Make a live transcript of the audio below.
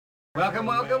Welcome,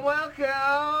 welcome,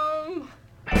 welcome!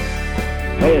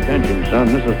 Pay attention, son.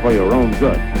 This is for your own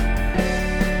good.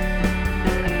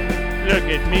 Look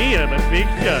at me, I'm a big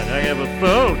shot. I have a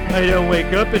phone. I don't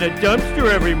wake up in a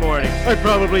dumpster every morning. I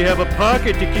probably have a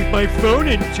pocket to keep my phone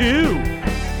in, too.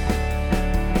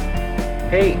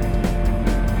 Hey,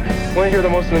 want to hear the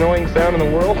most annoying sound in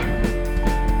the world?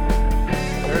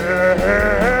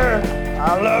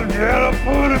 I love jello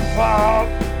pudding pop.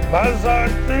 My son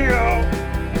Theo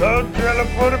loves jello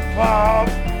pudding pop.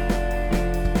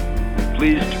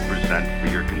 Pleased to present for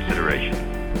your consideration.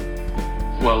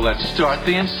 Well, let's start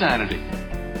the insanity.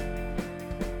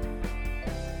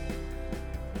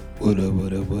 What up,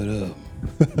 what up, what up?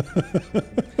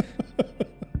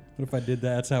 What if I did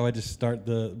that? That's how I just start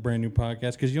the brand new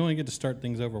podcast, because you only get to start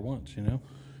things over once, you know?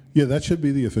 Yeah, that should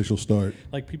be the official start.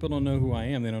 Like, people don't know who I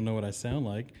am. They don't know what I sound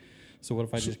like. So what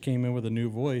if I just came in with a new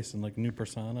voice and, like, new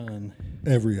persona and...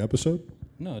 Every episode?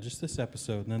 No, just this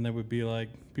episode. And then they would be like,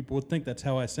 people would think that's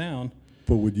how I sound.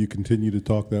 But would you continue to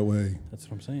talk that way? That's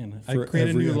what I'm saying. For I create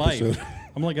a new episode? life.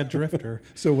 I'm like a drifter.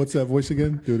 So what's that voice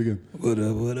again? Do it again. What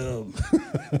up, what up?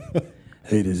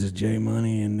 Hey, this is Jay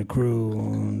Money and the crew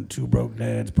on Two Broke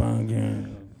Dads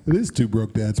podcast. It is Two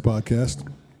Broke Dads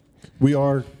podcast. We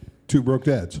are Two Broke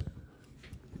Dads.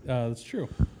 That's true.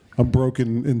 I'm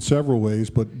broken in several ways,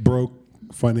 but broke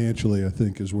financially, I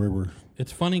think, is where we're...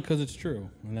 It's funny because it's true.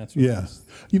 And that's what Yeah.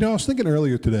 You know, I was thinking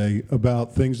earlier today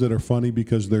about things that are funny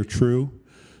because they're true.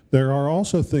 There are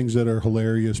also things that are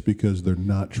hilarious because they're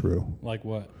not true. Like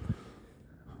what?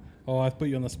 Oh, I put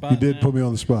you on the spot. You did put me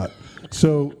on the spot.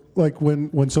 So, like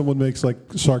when someone makes like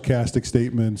sarcastic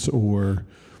statements or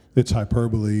it's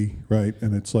hyperbole, right?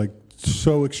 And it's like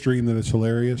so extreme that it's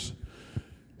hilarious.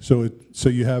 So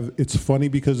you have it's funny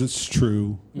because it's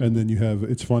true, and then you have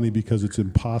it's funny because it's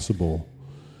impossible,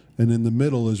 and in the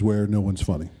middle is where no one's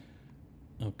funny.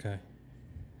 Okay.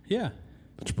 Yeah.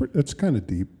 That's kind of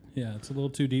deep. Yeah, it's a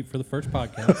little too deep for the first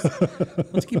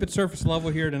podcast. Let's keep it surface level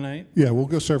here tonight. Yeah, we'll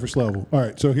go surface level. All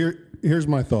right, so here's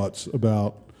my thoughts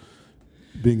about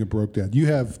being a broke dad. You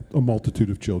have a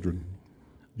multitude of children.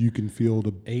 You can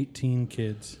field 18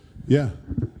 kids. Yeah.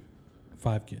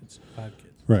 5 kids.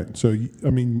 Right. So, I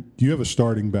mean, you have a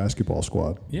starting basketball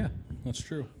squad. Yeah, that's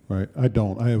true. Right. I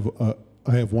don't.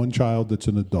 I have one child that's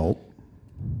an adult.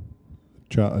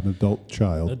 An adult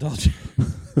child.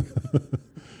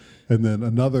 And then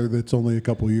another that's only a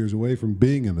couple of years away from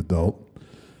being an adult.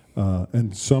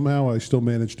 And somehow I still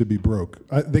manage to be broke.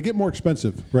 They get more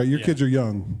expensive, right? Your kids are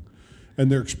young, and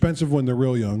they're expensive when they're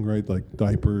real young, right? Like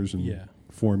diapers and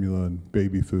formula and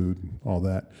baby food and all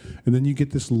that. And then you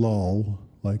get this lull,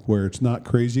 like where it's not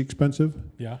crazy expensive.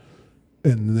 Yeah.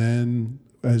 And then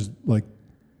as like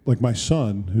my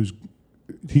son,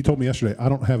 he told me yesterday, I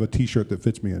don't have a T-shirt that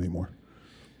fits me anymore.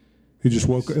 He just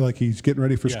woke, like he's getting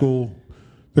ready for school.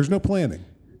 There's no planning,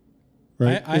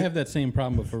 right? I have that same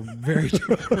problem, but for very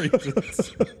different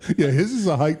reasons. Yeah, his is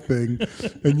a height thing,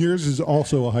 and yours is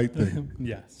also a height thing.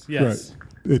 Yes. Right.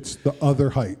 It's the other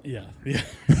height. Yeah. I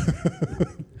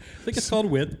think it's called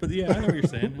width, but yeah, I know what you're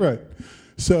saying. Right.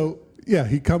 So, yeah,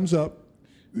 he comes up,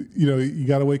 you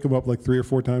got to wake him up like 3 or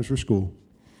 4 times for school.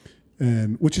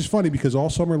 And which is funny because all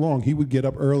summer long he would get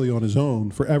up early on his own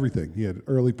for everything. He had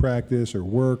early practice or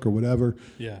work or whatever.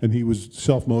 Yeah. And he was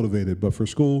self-motivated. But for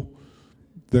school,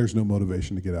 there's no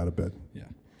motivation to get out of bed. Yeah,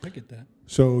 I get that.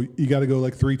 So you got to go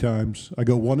like 3 times. I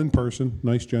go one in person,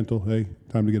 nice, gentle, hey,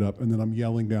 time to get up. And then I'm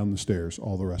yelling down the stairs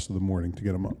all the rest of the morning to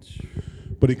get him up.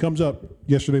 But he comes up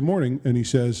yesterday morning and he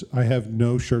says, I have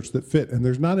no shirts that fit. And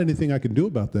there's not anything I can do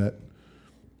about that.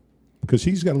 Because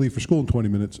he's got to leave for school in 20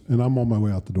 minutes, and I'm on my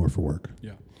way out the door for work.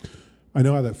 Yeah, I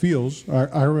know how that feels.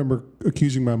 I remember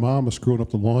accusing my mom of screwing up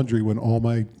the laundry when all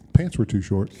my pants were too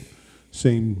short.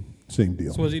 Same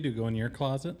deal. So what does he do? Go in your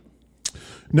closet?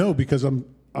 No, because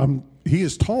he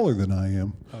is taller than I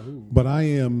am, but I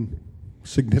am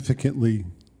significantly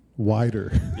wider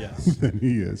than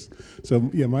he is.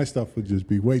 So yeah, my stuff would just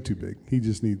be way too big. He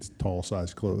just needs tall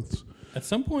size clothes. At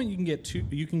some point, you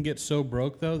can get so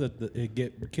broke though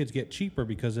that kids get cheaper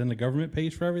because then the government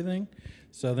pays for everything.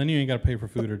 So then you ain't got to pay for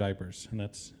food or diapers, and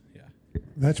that's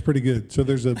pretty good. So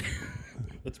there's a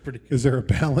that's pretty good. Is there a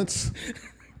balance?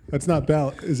 That's not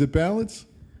balance. Is it balance?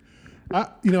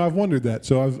 I've wondered that.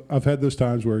 So I've had those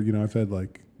times where I've had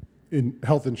like in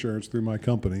health insurance through my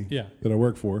company that I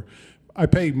work for. I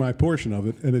pay my portion of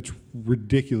it, and it's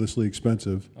ridiculously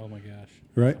expensive. Oh my gosh!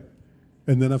 Right.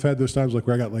 And then I've had those times like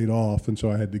where I got laid off, and so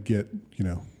I had to get,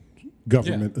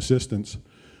 government assistance.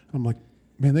 I'm like,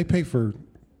 man, they pay for,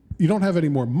 you don't have any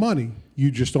more money,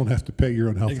 you just don't have to pay your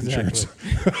own health insurance.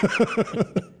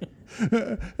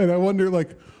 And I wonder,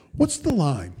 like, what's the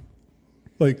line?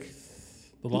 Like,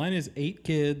 The line is 8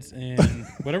 kids, and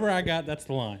whatever I got, that's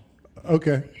the line.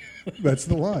 okay, that's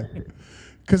the line.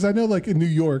 Because I know, like in New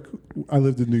York, I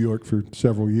lived in New York for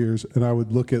several years, and I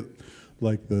would look at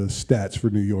like the stats for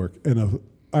New York, and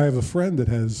I have a friend that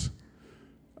has,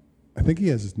 I think he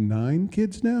has 9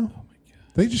 kids now. Oh my God!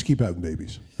 They just keep having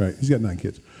babies, right? He's got 9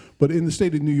 kids, but in the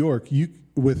state of New York,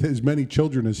 with as many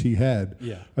children as he had,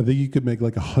 I think you could make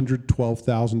like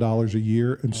 $112,000 a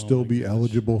year and still be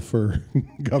eligible for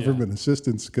government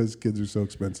assistance because kids are so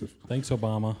expensive. Thanks,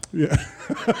 Obama. Yeah.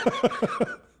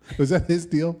 Was that his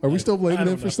deal? Are we still blaming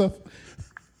him for stuff?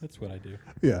 That's what I do.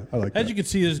 Yeah, I like that. As you can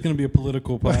see, this is going to be a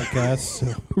political podcast.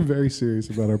 So. We're very serious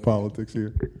about our politics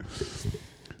here.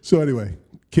 So anyway,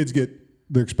 kids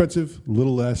they're expensive, a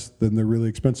little less, then they're really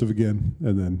expensive again.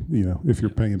 And then, if you're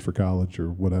paying for college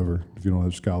or whatever, if you don't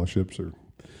have scholarships,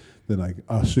 then I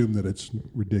assume that it's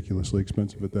ridiculously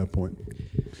expensive at that point.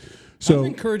 So I'm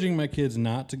encouraging my kids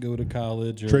not to go to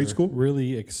college or trade school?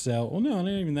 Really excel. Well, no,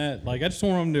 not even that. Like, I just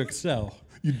want them to excel.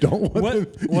 You don't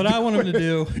want them. What I want them to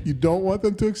do. You don't want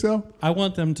them to excel? I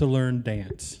want them to learn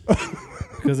dance.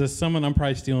 Because as someone, I'm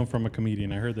probably stealing from a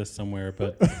comedian. I heard this somewhere,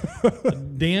 but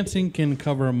dancing can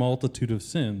cover a multitude of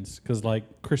sins. Because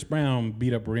like Chris Brown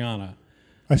beat up Rihanna.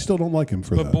 I still don't like him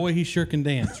for that. But boy, he sure can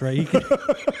dance, right?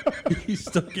 He's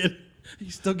still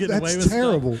getting away with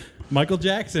terrible. Stuff. Michael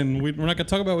Jackson. We're not going to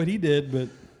talk about what he did, but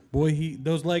boy,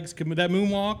 those legs, that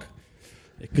moonwalk,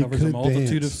 it covers a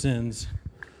multitude of sins.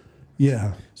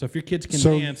 Yeah. So if your kids can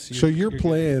dance, you're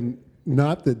playing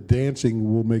not that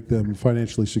dancing will make them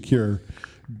financially secure,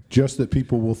 just that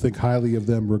people will think highly of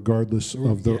them regardless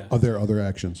of their other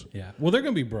actions. Yeah. Well, they're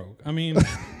going to be broke. I mean,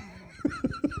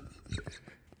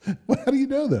 well, how do you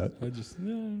know that? I just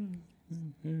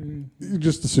you're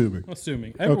just assuming.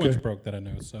 Assuming everyone's broke that I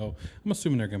know, so I'm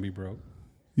assuming they're going to be broke.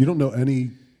 You don't know any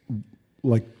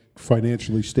like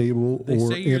financially stable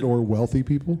or wealthy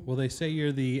people? Well, they say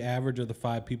you're the average of the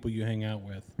 5 people you hang out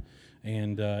with,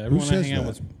 and everyone I hang out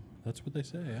with. That's what they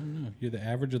say. I don't know. You're the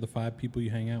average of the 5 people you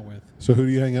hang out with. So who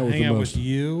do you hang out with the most? I hang out with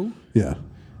you. Yeah.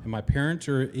 And my parents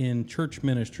are in church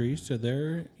ministry, so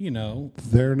they're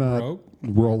they're not broke.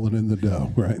 Rolling in the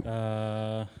dough,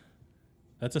 right?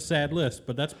 That's a sad list,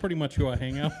 but that's pretty much who I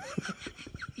hang out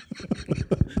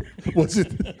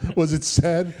with. Was it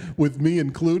sad with me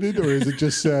included, or is it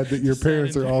just sad that your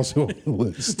parents are also on the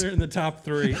list? They're in the top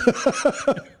 3.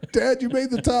 Dad, you made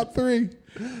the top 3.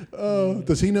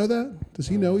 Does he know that? Does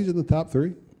he know he's in the top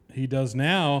 3? He does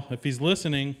now. If he's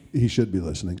listening, he should be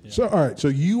listening. Yeah. So, all right. So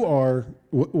you are.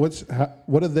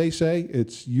 What do they say?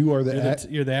 It's you are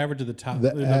you're the average of the top.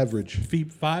 The average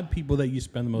 5 people that you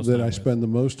spend the most. That time I with. Spend the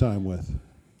most time with.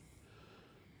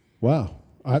 Wow,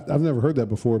 I've never heard that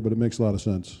before, but it makes a lot of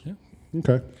sense. Yeah.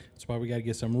 Okay. That's why we got to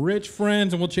get some rich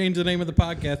friends, and we'll change the name of the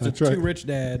podcast to 2 Rich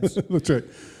Dads. That's right.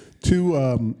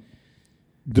 2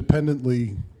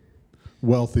 dependently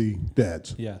wealthy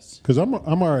dads. Yes. Because I'm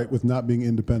all right with not being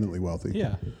independently wealthy.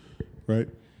 Yeah. Right?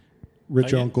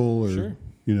 Rich uncle or,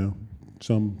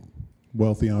 some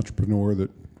wealthy entrepreneur that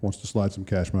wants to slide some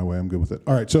cash my way. I'm good with it.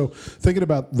 All right. So thinking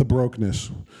about the brokenness,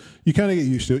 you kind of get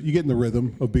used to it. You get in the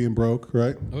rhythm of being broke,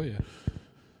 right? Oh, yeah.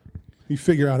 You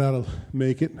figure out how to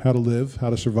make it, how to live,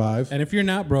 how to survive. And if you're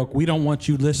not broke, we don't want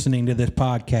you listening to this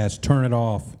podcast. Turn it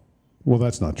off. Well,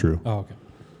 that's not true. Oh, okay.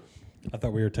 I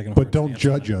thought we were taking a But don't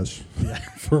judge us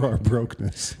for our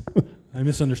brokenness. I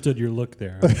misunderstood your look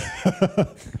there.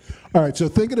 All right, so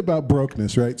thinking about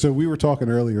brokenness, right? So we were talking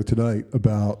earlier tonight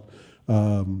about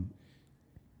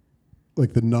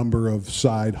like the number of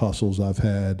side hustles I've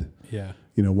had,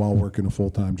 while working a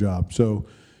full-time job. So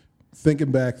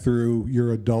thinking back through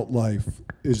your adult life,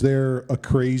 is there a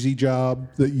crazy job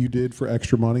that you did for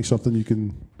extra money, something you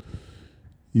can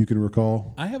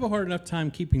recall? I have a hard enough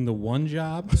time keeping the one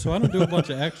job, so I don't do a bunch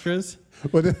of extras.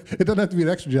 But it doesn't have to be an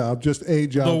extra job, just a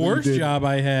job. The worst job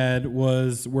I had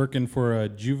was working for a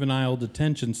juvenile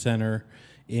detention center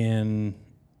in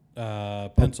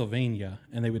Pennsylvania,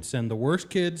 and they would send the worst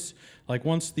kids. Like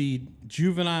once the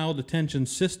juvenile detention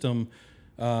system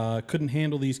couldn't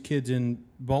handle these kids in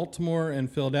Baltimore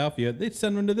and Philadelphia, they'd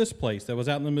send them to this place that was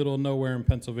out in the middle of nowhere in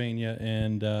Pennsylvania,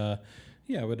 and So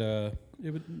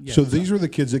these were the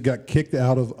kids that got kicked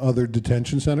out of other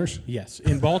detention centers? Yes,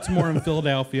 in Baltimore and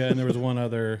Philadelphia, and there was one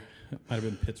other, might have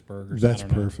been Pittsburgh or something.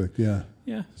 That's perfect, yeah.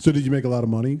 Yeah. So did you make a lot of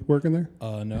money working there?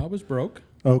 No, I was broke.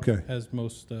 Okay. As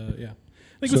most, I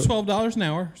think it was $12 an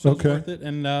hour, so it was worth it.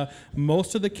 And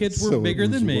most of the kids were bigger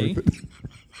than me.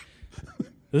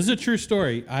 This is a true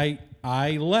story.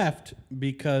 I left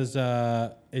because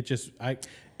no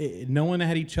one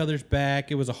had each other's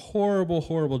back. It was a horrible,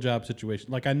 horrible job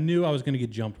situation. Like I knew I was going to get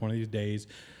jumped one of these days.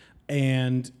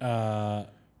 And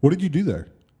what did you do there?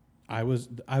 I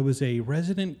was a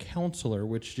resident counselor,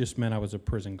 which just meant I was a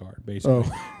prison guard, basically.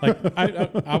 Oh. Like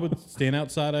I would stand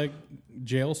outside of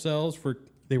jail cells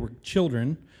they were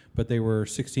children, but they were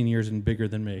 16 years and bigger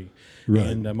than me, right.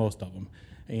 And most of them.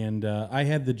 And I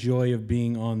had the joy of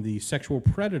being on the sexual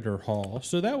predator hall,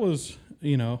 so that was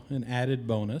an added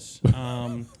bonus.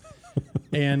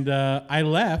 And I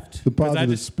left. The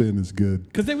positive spin is good.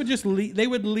 Because they would just leave. They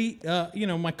would leave.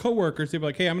 My coworkers. They'd be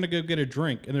like, "Hey, I'm going to go get a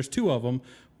drink," and there's two of them.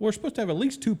 We're supposed to have at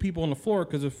least two people on the floor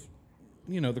because if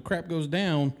the crap goes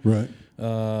down, right?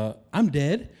 I'm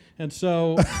dead. And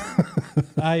so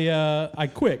I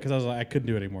quit because I was like, I couldn't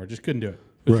do it anymore. Just couldn't do it.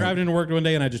 I was driving into work one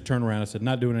day and I just turned around. I said,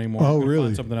 not doing it anymore. Oh, I'm really?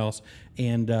 find something else.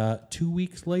 And 2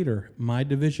 weeks later, my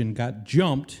division got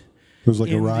jumped. It was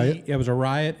like a riot? It was a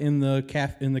riot in the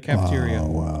cafeteria. Oh,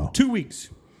 wow. 2 weeks.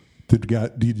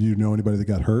 Did you know anybody that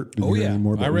got hurt? Did you hear any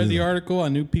more about I read the article. I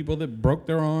knew people that broke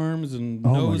their arms and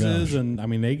noses, and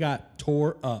they got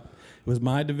tore up. It was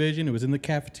my division. It was in the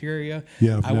cafeteria.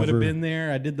 Yeah, I would have been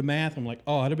there. I did the math. I'm like,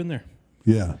 I'd have been there.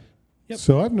 Yeah. Yep.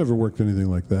 So I've never worked anything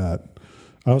like that.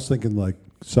 I was thinking like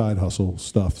side hustle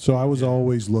stuff. So I was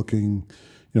always looking.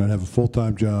 I'd have a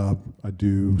full-time job. I'd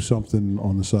do something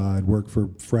on the side, work for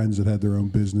friends that had their own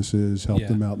businesses, help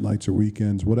them out nights or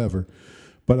weekends, whatever.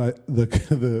 But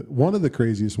the one of the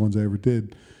craziest ones I ever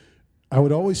did, I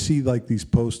would always see like these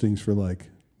postings for like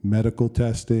medical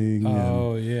testing.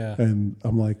 And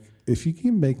I'm like, if you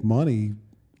can make money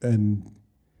and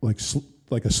like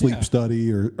a sleep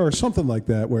study or something like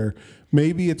that, where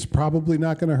maybe it's probably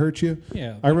not going to hurt you.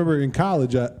 Yeah. I remember in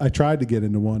college, I tried to get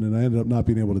into one and I ended up not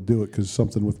being able to do it because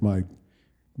something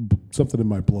in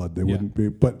my blood they wouldn't be.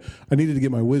 But I needed to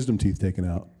get my wisdom teeth taken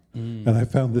out, and I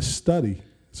found this study.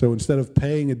 So instead of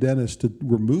paying a dentist to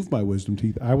remove my wisdom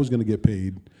teeth, I was going to get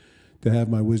paid to have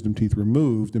my wisdom teeth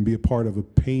removed and be a part of a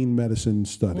pain medicine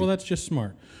study. Well, that's just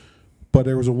smart. But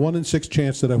there was a 1 in 6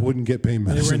 chance that I wouldn't get pain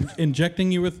medicine. They were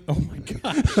injecting you with, oh my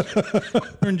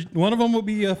gosh. One of them will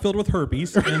be filled with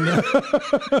herpes. And,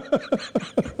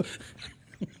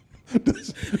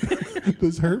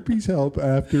 does herpes help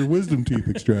after wisdom teeth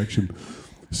extraction?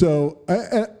 So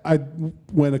I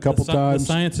went a couple times. The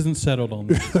science isn't settled on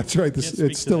that. That's right.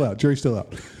 It's still out. Jury's still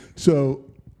out. So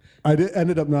I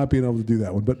ended up not being able to do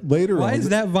that one. But later on. Why is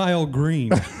that vial green?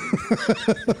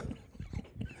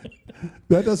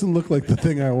 That doesn't look like the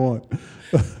thing I want.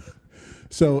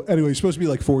 So anyway, it's supposed to be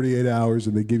like 48 hours,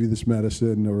 and they give you this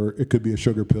medicine, or it could be a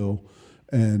sugar pill.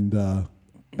 And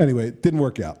anyway, it didn't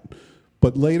work out.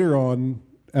 But later on,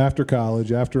 after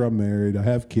college, after I'm married, I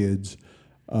have kids,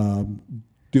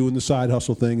 doing the side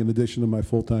hustle thing in addition to my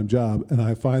full-time job, and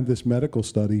I find this medical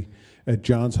study at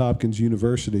Johns Hopkins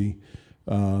University,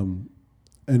 and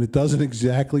it doesn't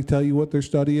exactly tell you what they're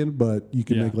studying, but you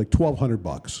can make like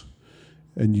 $1,200,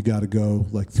 and you got to go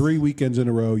like 3 weekends in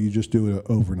a row. You just do it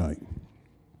overnight.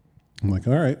 I'm like,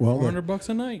 all right, well, $400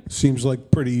 a night seems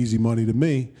like pretty easy money to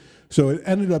me. So it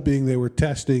ended up being they were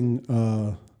testing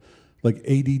like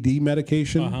ADD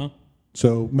medication,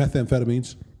 so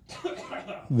methamphetamines.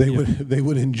 They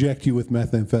would inject you with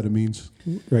methamphetamines,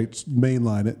 right?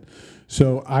 Mainline it.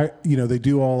 So they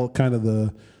do all kind of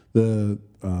the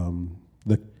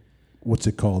what's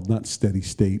it called? Not steady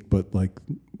state, but like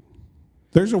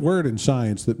there's a word in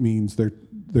science that means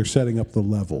they're setting up the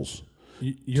levels.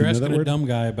 You're asking a dumb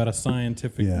guy about a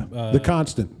scientific. Yeah, the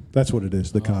constant. That's what it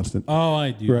is. The constant. Oh,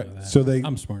 I do. Right. Know that. So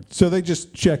I'm smart. So they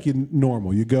just check you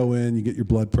normal. You go in, you get your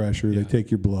blood pressure. They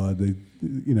take your blood. They,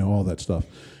 all that stuff.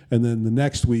 And then the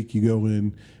next week you go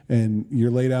in and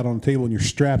you're laid out on a table and you're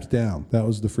strapped down. That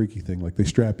was the freaky thing. Like they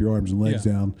strap your arms and legs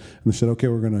down, and they said, "Okay,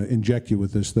 we're going to inject you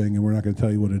with this thing, and we're not going to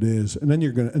tell you what it is. And then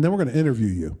we're going to interview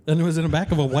you." And it was in the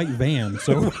back of a white van,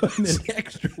 so it wasn't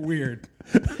extra weird.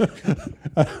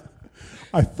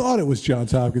 I thought it was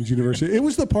Johns Hopkins University. It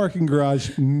was the parking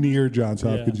garage near Johns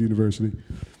Hopkins University.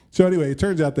 So anyway, it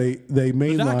turns out they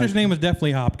mainline. The doctor's name was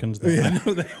definitely Hopkins, though. Yeah, I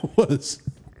know that. It was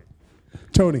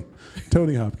Tony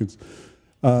Hopkins.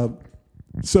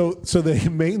 So they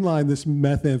mainline this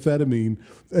methamphetamine,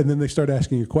 and then they start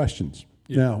asking you questions.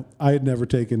 Yeah. Now, I had never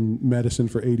taken medicine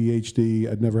for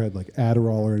ADHD. I'd never had like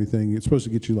Adderall or anything. It's supposed to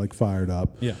get you like fired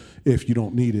up. Yeah. If you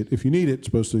don't need it. If you need it, it's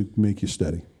supposed to make you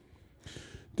steady.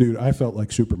 Dude, I felt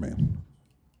like Superman.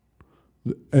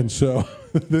 And so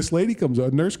this lady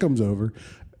nurse comes over,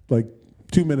 like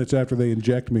 2 minutes after they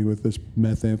inject me with this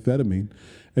methamphetamine,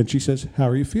 and she says, "How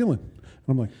are you feeling?"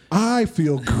 I'm like, "I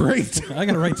feel great." I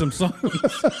got to write some songs.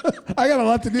 I got a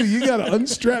lot to do. You got to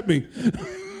unstrap me.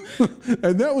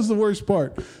 And that was the worst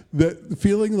part. That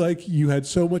feeling like you had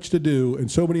so much to do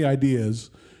and so many ideas,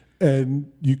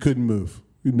 and you couldn't move.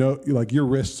 You know, like your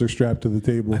wrists are strapped to the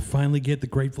table. I finally get the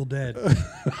Grateful Dead.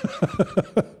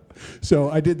 So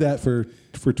I did that for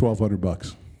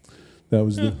 $1,200. That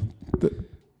was the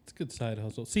It's a good side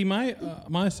hustle. See, my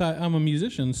side, I'm a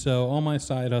musician, so all my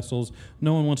side hustles,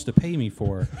 no one wants to pay me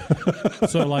for.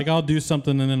 So like, I'll do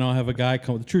something, and then I'll have a guy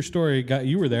come. The true story, guy,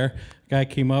 you were there. Guy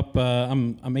came up.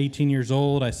 I'm 18 years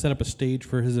old. I set up a stage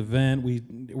for his event.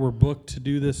 We're booked to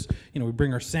do this. You know, we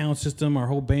bring our sound system. Our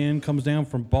whole band comes down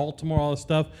from Baltimore, all this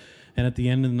stuff. And at the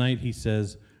end of the night, he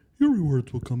says, "Your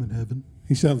rewards will come in heaven."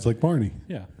 He sounds like Barney.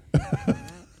 Yeah.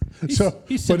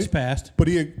 He's since passed. But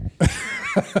he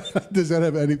does that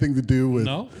have anything to do with?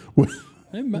 No. With,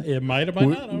 it might have, might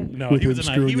not. No, with he was him a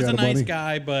screwing he was you a out of nice money?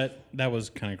 guy, but that was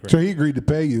kind of crazy. So he agreed to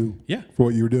pay you Yeah. for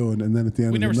what you were doing, and then at the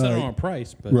end We of never the night, settled on a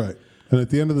price, but right? And at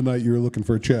the end of the night, you were looking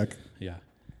for a check. yeah.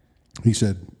 He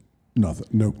said nothing,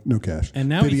 no cash. And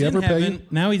now did he's he in ever pay heaven. you?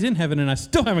 Now he's in heaven, and I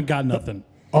still haven't got nothing.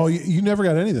 Oh, you never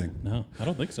got anything. No, I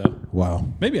don't think so. Wow.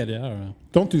 Maybe I did. I don't know.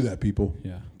 Don't do that, people.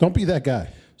 Yeah. Don't be that guy.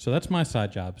 So that's my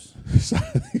side jobs.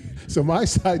 So my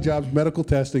side job's medical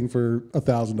testing for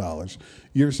 $1,000.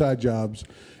 Your side jobs,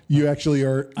 you actually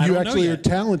are are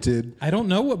talented. I don't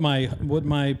know what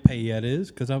my pay yet is,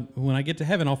 because when I get to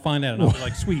heaven, I'll find out, and I'll be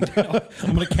like, sweet,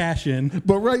 I'm going to cash in.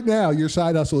 But right now, your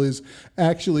side hustle is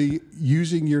actually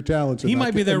using your talents. He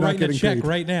might be there writing a check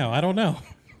right now. I don't know.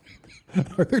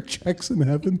 Are there checks in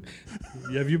heaven?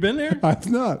 Have you been there? I've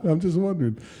not. I'm just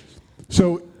wondering.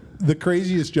 So the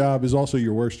craziest job is also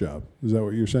your worst job. Is that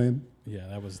what you're saying? Yeah,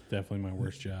 that was definitely my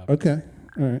worst job. Okay.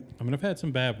 All right. I mean, I've had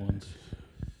some bad ones.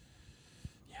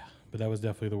 Yeah, but that was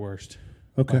definitely the worst.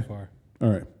 Okay. By far. All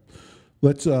right.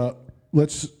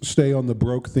 Let's stay on the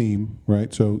broke theme,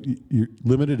 right? So you're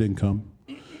limited income.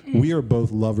 We are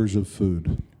both lovers of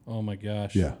food. Oh my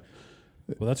gosh. Yeah.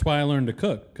 Well, that's why I learned to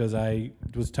cook, because I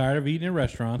was tired of eating in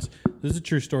restaurants. This is a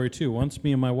true story too. Once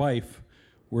me and my wife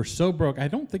were so broke, I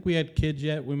don't think we had kids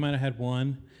yet. We might have had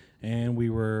one. And we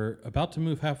were about to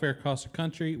move halfway across the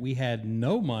country. We had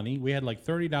no money. We had like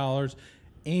 $30,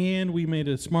 and we made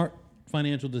a smart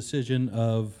financial decision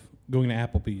of going to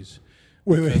Applebee's.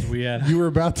 Wait. We had, you were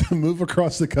about to move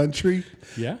across the country?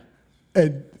 Yeah.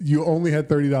 And you only had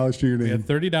 $30 to your name? We had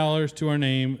 $30 to our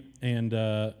name, and,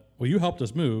 well, you helped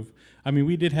us move. I mean,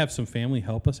 we did have some family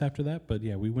help us after that, but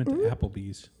yeah, we went to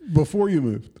Applebee's. Before you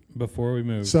moved? Before we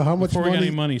moved. So how much Before money? we got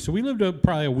any money. So we lived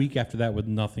probably a week after that with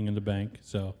nothing in the bank.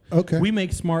 So okay. We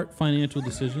make smart financial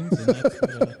decisions. And that's,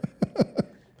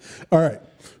 all right.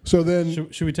 So then...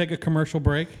 Should we take a commercial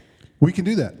break? We can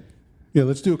do that. Yeah,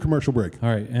 let's do a commercial break. All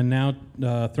right. And now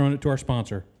throwing it to our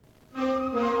sponsor.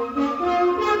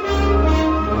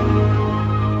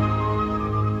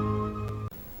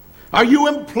 Are you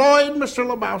employed, Mr.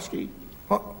 Lebowski?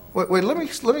 Wait, let me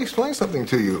explain something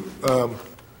to you.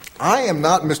 I am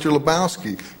not Mr.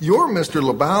 Lebowski. You're Mr.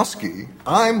 Lebowski.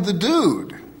 I'm the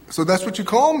dude. So that's what you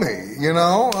call me, you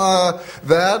know?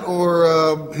 That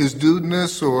or his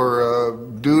dudeness or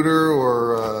duder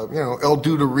or, El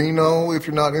Duderino if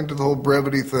you're not into the whole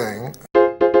brevity thing.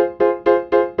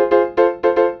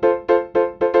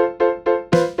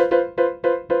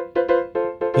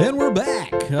 And we're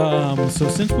back. So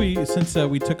since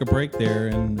we took a break there,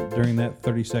 and during that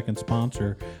 30-second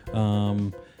sponsor,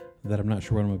 that I'm not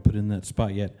sure what I'm going to put in that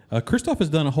spot yet. Christoph has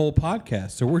done a whole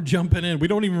podcast, so we're jumping in. We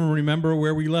don't even remember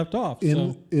where we left off.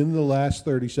 In the last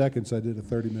 30 seconds, I did a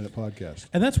 30-minute podcast.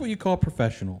 And that's what you call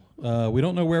professional. We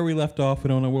don't know where we left off. We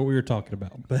don't know what we were talking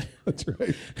about. But that's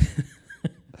right.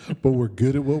 But we're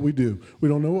good at what we do. We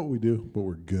don't know what we do, but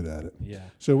we're good at it. Yeah.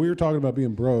 So we were talking about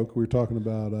being broke. We were talking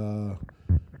about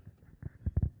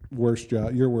worst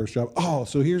job, your worst job. Oh,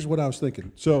 so here's what I was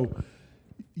thinking. So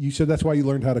you said that's why you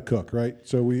learned how to cook, right?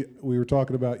 So we were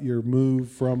talking about your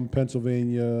move from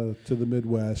Pennsylvania to the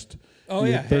Midwest. Oh,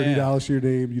 you yeah. had $30 to your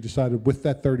name. You decided with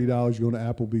that $30 you're going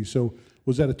to Applebee's. So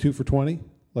was that a 2 for $20?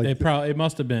 Like it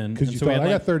must have been. Because you thought, I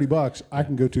got $30, I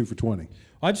can go 2 for $20.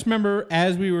 I just remember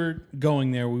as we were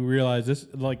going there, we realized this,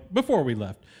 like before we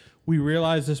left, we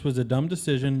realized this was a dumb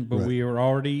decision, but right.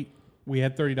 we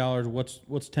had $30.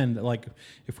 What's 10? Like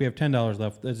if we have $10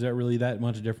 left, is that really that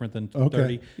much different than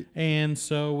 30? And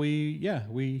so we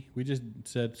just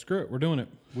said, screw it, we're doing it.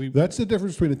 That's the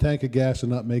difference between a tank of gas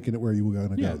and not making it where you were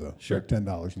going to go, though. Sure. Like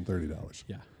 $10 and $30.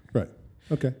 Yeah. Right.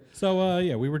 Okay. So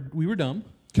we were dumb.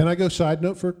 Can I go side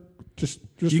note for just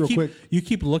real quick? You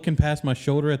keep looking past my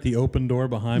shoulder at the open door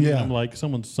behind me. Yeah. And I'm like,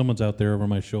 someone's out there over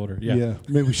my shoulder. Yeah. Yeah.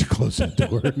 Maybe we should close that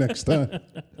door next time.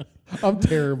 I'm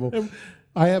terrible.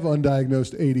 I have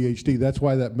undiagnosed ADHD. That's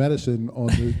why that medicine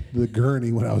on the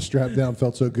gurney when I was strapped down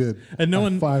felt so good. And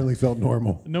I finally felt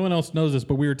normal. No one else knows this,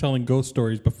 but we were telling ghost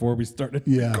stories before we started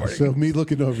recording. So me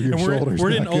looking over your shoulders. We're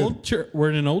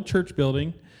in an old church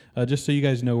building. Just so you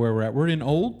guys know where we're at. We're in an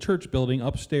old church building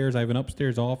upstairs. I have an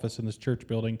upstairs office in this church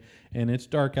building, and it's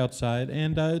dark outside,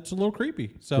 and it's a little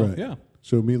creepy. So, right. Yeah.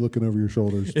 So me looking over your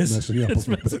shoulders messing you up a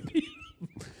little bit.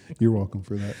 You're welcome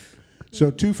for that.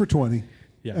 So 2 for $20.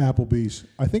 Yeah. Applebee's.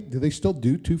 I think, do they still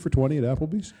do 2 for $20 at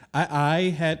Applebee's?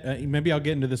 I had, maybe I'll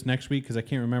get into this next week because I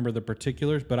can't remember the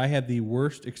particulars, but I had the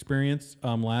worst experience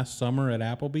last summer at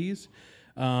Applebee's.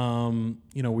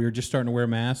 We were just starting to wear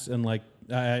masks, and like,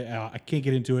 I can't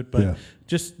get into it, but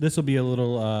just this will be a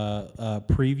little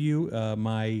preview.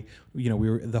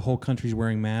 The whole country's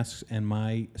wearing masks, and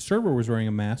my server was wearing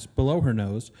a mask below her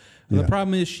nose. The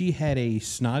problem is she had a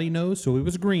snotty nose, so it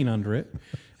was green under it.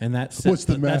 And that set, What's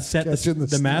the mask catching the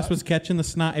snot? mask was catching the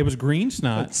snot. It was green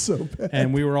snot. That's so bad.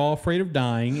 And we were all afraid of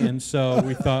dying. And so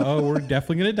we thought, we're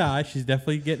definitely going to die. She's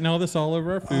definitely getting all this all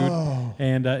over our food. Oh.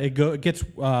 And it gets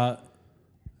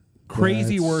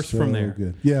crazy worse from there.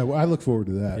 Good. Yeah, well, I look forward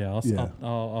to that. Yeah,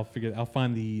 I'll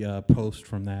find the post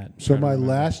from that. So my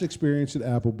last experience at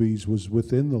Applebee's was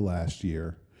within the last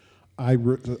year. I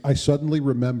suddenly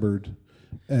remembered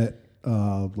at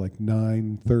like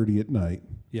 9:30 at night.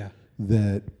 Yeah.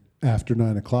 That after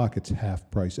 9 o'clock, it's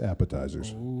half-price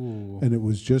appetizers. Ooh. And it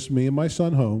was just me and my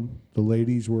son home. The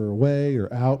ladies were away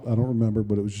or out. I don't remember,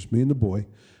 but it was just me and the boy.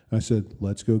 And I said,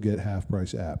 let's go get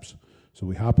half-price apps. So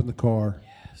we hop in the car.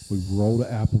 Yes. We roll to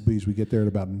Applebee's. We get there at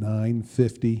about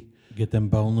 9:50. Get them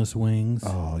boneless wings.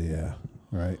 Oh, yeah.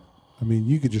 Right. I mean,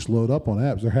 you could just load up on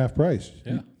apps. They're half price.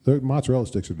 Yeah. Their mozzarella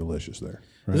sticks are delicious there.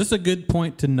 Right? Is this a good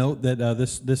point to note that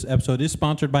this episode is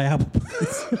sponsored by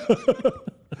Applebee's?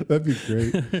 That'd be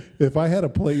great. If I had a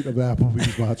plate of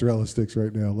Applebee's mozzarella sticks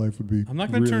right now, life would be. I'm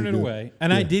not going to really turn it good. away.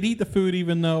 And I did eat the food,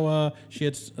 even though she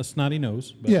had a snotty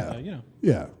nose. But,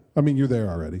 Yeah. I mean, you're there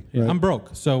already. Yeah, right? I'm broke,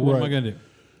 so what am I going to do?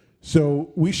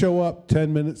 So we show up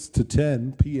 10 minutes to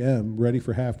 10 p.m. ready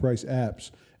for half-price apps,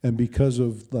 and because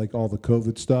of like all the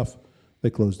COVID stuff,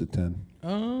 they closed at 10.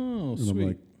 Oh, and sweet. I'm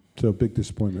like, so big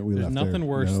disappointment. There's left nothing there.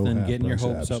 worse than getting your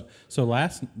hopes apps. up. So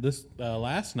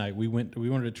last night we wanted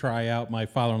to try out. My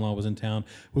father-in-law was in town.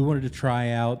 We wanted to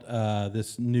try out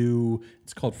this new.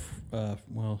 It's called.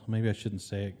 Well, maybe I shouldn't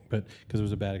say it, but because it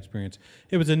was a bad experience.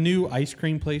 It was a new ice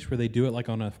cream place where they do it like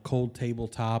on a cold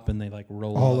tabletop and they like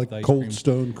roll. Oh, up like the ice Cold cream.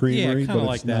 Stone Creamery, Yeah, but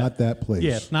like it's not that place.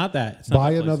 Yeah, it's not that. It's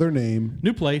Buy not that another name.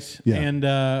 New place. Yeah.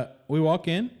 And we walk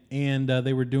in. And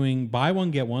they were doing buy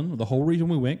one, get one. The whole reason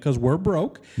we went, because we're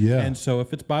broke. Yeah. And so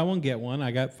if it's buy one, get one,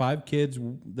 I got 5 kids.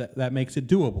 That makes it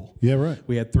doable. Yeah, right.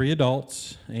 We had 3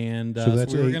 adults. And so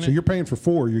that's 8. So you're paying for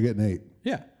 4, you're getting 8.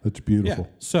 Yeah. That's beautiful.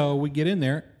 Yeah. So we get in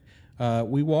there.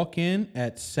 We walk in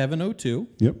at 7:02.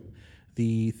 Yep.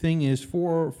 The thing is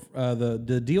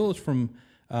the deal is from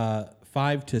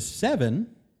 5 to 7.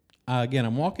 Again,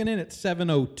 I'm walking in at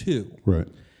 7:02. Right.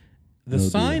 The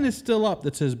sign is still up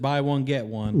that says buy one, get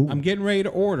one. Ooh. I'm getting ready to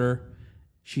order.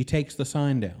 She takes the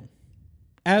sign down.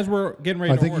 As we're getting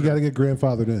ready to order. I think you got to get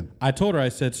grandfathered in. I told her, I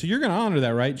said, so you're going to honor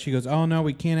that, right? She goes, oh, no,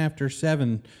 we can't after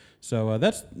 7. So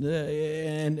that's, I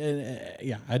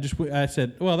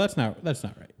said, well, that's not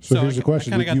right. So here's the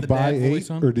question. Did you buy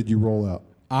 8 or did you roll out?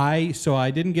 I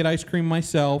didn't get ice cream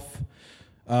myself.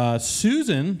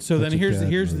 Susan. So That's then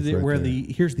here's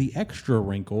the extra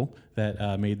wrinkle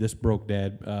that made this broke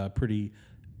dad pretty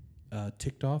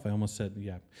ticked off. I almost said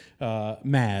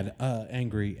mad,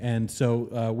 angry. And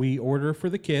so we order for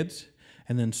the kids,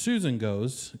 and then Susan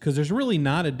goes, because there's really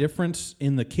not a difference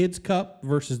in the kids cup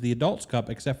versus the adults cup,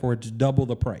 except for it's double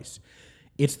the price.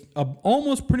 It's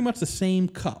almost pretty much the same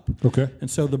cup. Okay. And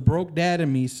so the broke dad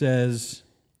in me says,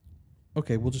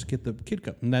 okay, we'll just get the kid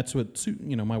cup. And that's what,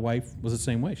 my wife was the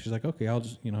same way. She's like, okay, I'll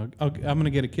just, I'm going to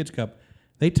get a kid's cup.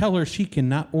 They tell her she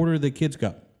cannot order the kid's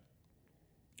cup.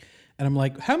 And I'm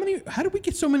like, how did we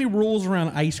get so many rules around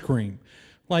ice cream?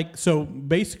 Like, so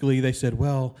basically they said,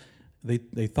 well,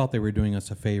 they thought they were doing us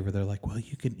a favor. They're like, well,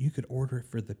 you could order it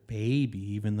for the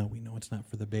baby, even though we know it's not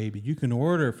for the baby. You can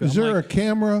order it for. Is there a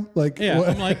camera? Like, yeah, what?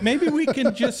 I'm like, maybe we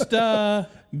can just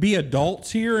be adults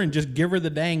here and just give her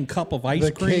the dang cup of ice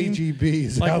cream. The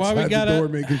KGB's like, outside the door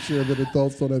making sure that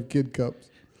adults don't have kid cups.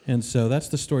 And so that's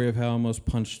the story of how I almost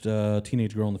punched a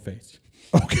teenage girl in the face.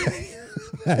 Okay.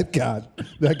 that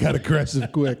got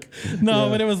aggressive quick. No,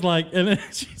 but it was like, and then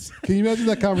can you imagine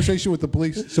that conversation with the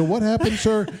police? So what happened,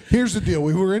 sir? Here's the deal.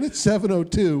 We were in at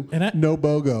 7:02, no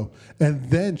BOGO, and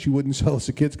then she wouldn't sell us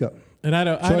a kid's cup. And I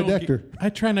don't. So I decked her. I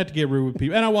try not to get rude with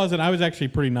people, and I wasn't. I was actually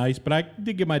pretty nice, but I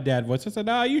did give my dad voice. I said,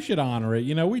 "No, you should honor it.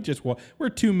 You know, we're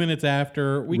 2 minutes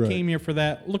after we came here for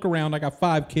that. Look around. I got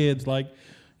 5 kids. Like,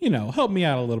 you know, help me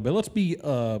out a little bit. Let's be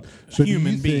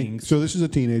human beings." So this is a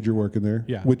teenager working there.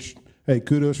 Yeah. Which, hey,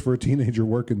 kudos for a teenager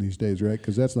working these days, right?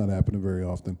 Because that's not happening very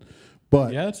often.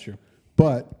 But Yeah, that's true.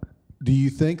 But do you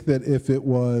think that if it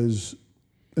was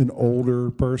an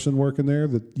older person working there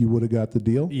that you would have got the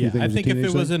deal? Yeah, I think if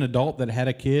it was an adult that had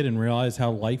a kid and realized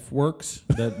how life works,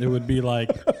 that it would be like.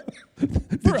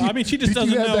 She just doesn't know.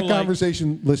 Did you have that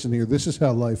conversation? Listen here, this is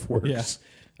how life works.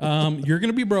 Yeah. You're going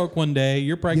to be broke one day.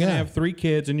 You're probably going to have 3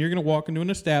 kids, and you're going to walk into an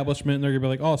establishment, and they're going to be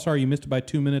like, "Oh, sorry, you missed it by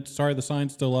 2 minutes. Sorry, the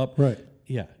sign's still up." Right.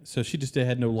 Yeah. So she just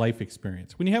had no life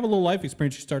experience. When you have a little life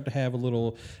experience, you start to have a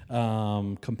little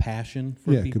compassion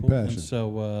for people. Yeah, compassion. And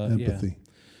so empathy.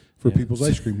 For people's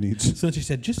ice cream needs. So she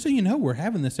said, "Just so you know, we're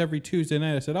having this every Tuesday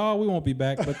night." I said, "Oh, we won't be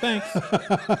back, but thanks."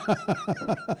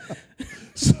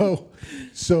 So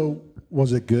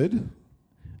was it good?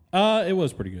 It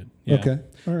was pretty good. Yeah. Okay.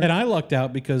 All right. And I lucked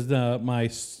out because my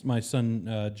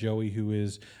son Joey, who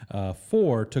is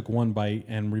 4, took one bite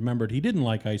and remembered he didn't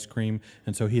like ice cream,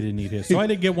 and so he didn't eat his. So I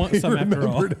did get some after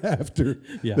all. After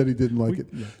that he didn't like it.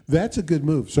 Yeah. That's a good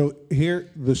move. So here,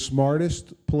 the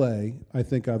smartest play I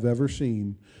think I've ever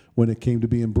seen when it came to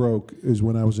being broke is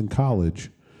when I was in college.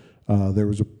 There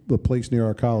was a place near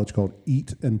our college called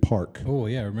Eat and Park. Oh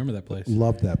yeah, I remember that place.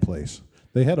 Loved that place.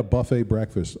 They had a buffet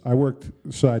breakfast. I worked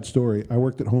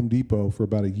at Home Depot for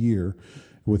about a year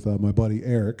with my buddy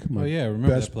Eric. I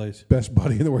remember that place. Best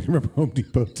buddy in the world. You remember Home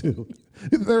Depot too?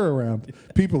 They're around.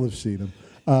 People have seen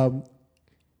them.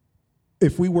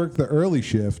 If we worked the early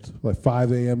shift, like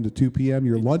 5 a.m. to 2 p.m.,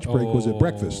 your lunch break was at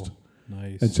breakfast.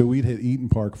 Nice. And so we'd hit Eat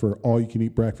and Park for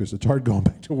all-you-can-eat breakfast. It's hard going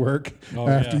back to work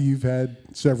after you've had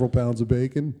several pounds of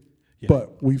bacon,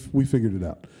 but we figured it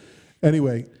out.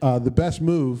 Anyway, the best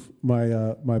move,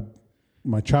 my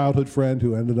childhood friend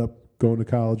who ended up going to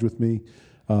college with me,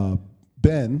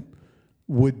 Ben,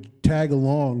 would tag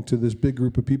along to this big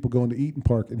group of people going to Eat and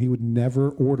Park, and he would never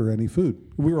order any food.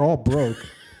 We were all broke,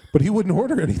 but he wouldn't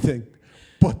order anything.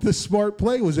 But the smart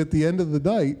play was at the end of the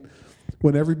night,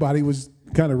 when everybody was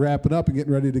kind of wrapping up and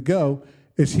getting ready to go,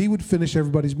 is he would finish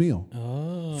everybody's meal.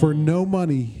 Oh. For no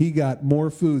money, he got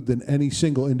more food than any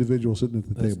single individual sitting at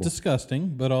the table. That's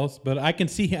disgusting, but I can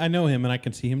see. I know him, and I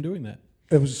can see him doing that.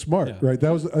 It was smart, right?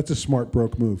 That's a smart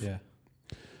broke move. Yeah.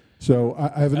 So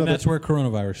I have another. And that's where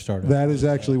coronavirus started. That is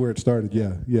actually where it started.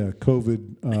 Yeah.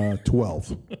 COVID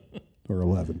 12 or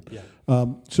 11. Yeah.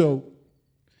 So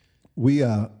we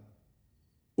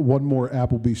one more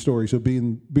Applebee story. So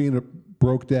being a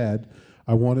broke dad,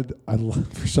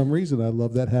 for some reason I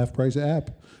love that half price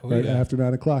app. After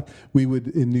 9 o'clock, we would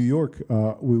in New York.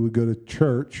 We would go to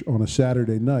church on a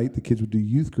Saturday night. The kids would do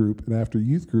youth group, and after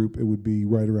youth group, it would be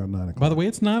right around 9 o'clock. By the way,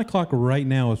 it's 9 o'clock right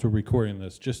now as we're recording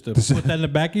this. Just to put that in the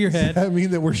back of your head. Does that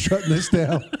mean that we're shutting this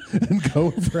down and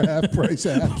going for half price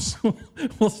apps?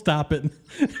 We'll stop it.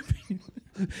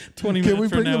 20 minutes. Can we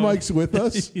bring the mics with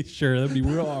us? Sure, that'd be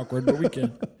real awkward, but we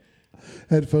can.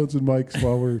 Headphones and mics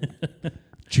while we're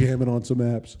jamming on some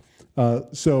apps.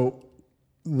 So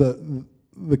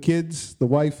the kids, the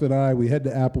wife and I, we head to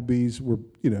Applebee's. We're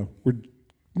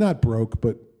not broke,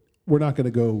 but we're not going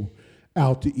to go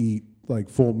out to eat like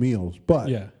full meals.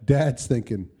 But Dad's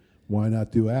thinking, why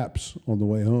not do apps on the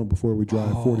way home before we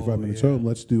drive 45 minutes home?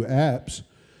 Let's do apps,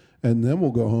 and then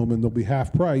we'll go home, and they'll be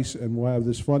half price, and we'll have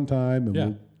this fun time,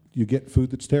 and you get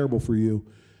food that's terrible for you,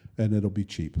 and it'll be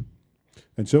cheap.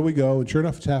 And so we go, and sure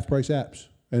enough, it's half price apps,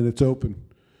 and it's open,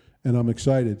 and I'm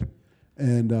excited.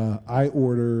 And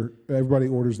everybody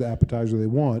orders the appetizer they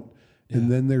want, and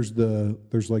then there's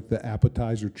like the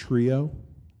appetizer trio,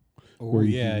 where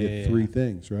you can get 3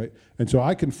 things, right? And so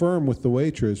I confirm with the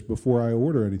waitress before I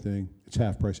order anything, it's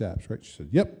half price apps, right? She said,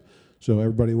 "Yep." So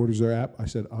everybody orders their app. I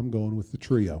said, "I'm going with the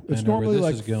trio." It's normally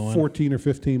like $14 or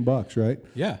 $15, right?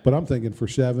 Yeah. But I'm thinking for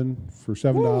 $7,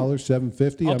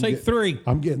 $7.50. I'll take 3.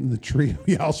 I'm getting the trio.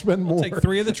 Yeah, I'll spend more. I'll take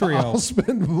 3 of the trio. I'll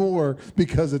spend more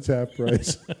because it's half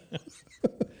price.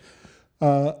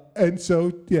 And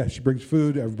so, she brings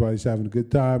food. Everybody's having a good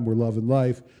time. We're loving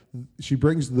life. She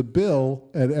brings the bill,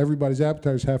 and everybody's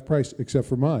appetizer is half price except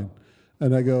for mine.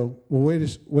 And I go, "Well,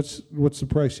 wait, what's the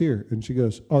price here?" And she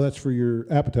goes, "Oh, that's for your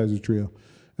appetizer trio."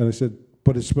 And I said,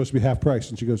 "But it's supposed to be half price."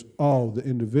 And she goes, "Oh, the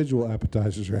individual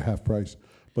appetizers are half price,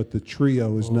 but the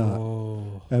trio is not."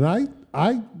 And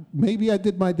I maybe I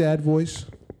did my dad voice,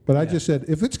 but I just said,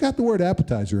 if it's got the word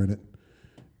appetizer in it,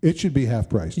 it should be half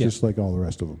price, just like all the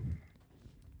rest of them.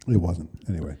 It wasn't.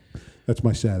 Anyway, that's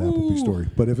my sad Applebee story.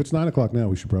 But if it's 9 o'clock now,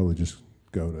 we should probably just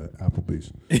go to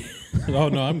Applebee's. Oh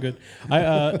no, I'm good.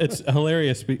 It's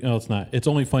hilarious. No, it's not. It's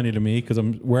only funny to me because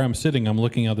where I'm sitting. I'm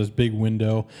looking out this big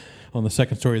window on the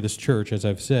second story of this church, as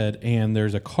I've said, and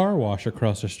there's a car wash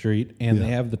across the street, and they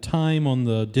have the time on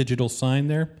the digital sign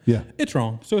there. Yeah, it's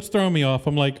wrong, so it's throwing me off.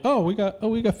 I'm like, we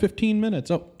got 15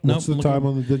 minutes. Oh, no, what's the time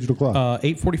on the digital clock?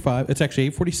 8:45. It's actually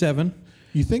 8:47.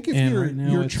 You think if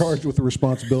you're charged with the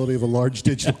responsibility of a large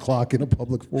digital clock in a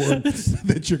public forum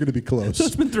that you're going to be close? So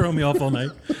it's been throwing me off all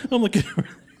night. I'm looking.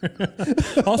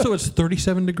 Also, it's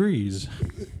 37 degrees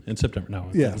in September. No,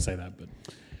 I didn't say that. But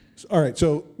all right.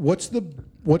 So what's the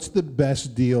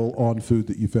best deal on food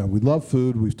that you found? We love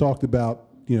food. We've talked about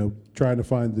trying to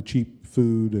find the cheap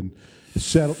food and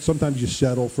settle. Sometimes you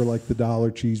settle for like the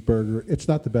 $1 cheeseburger. It's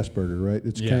not the best burger, right?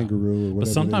 It's kangaroo or whatever. But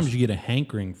sometimes you get a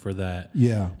hankering for that.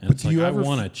 Yeah. And but I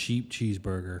want a cheap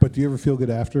cheeseburger. But do you ever feel good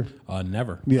after?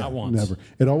 Never. Yeah, not once. Never.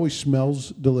 It always smells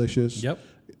delicious. Yep.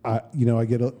 I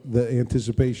get the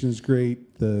anticipation is great.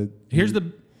 Here's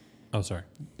the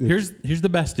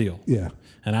best deal. Yeah.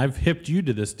 And I've hipped you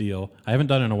to this deal. I haven't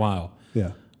done it in a while.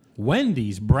 Yeah.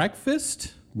 Wendy's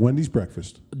breakfast.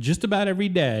 Just about every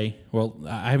day. Well,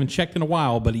 I haven't checked in a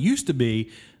while, but it used to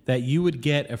be that you would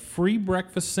get a free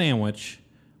breakfast sandwich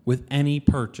with any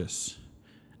purchase.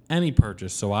 Any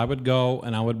purchase. So I would go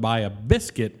and I would buy a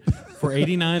biscuit for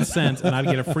 89 cents and I'd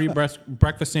get a free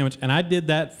breakfast sandwich. And I did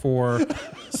that for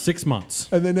 6 months.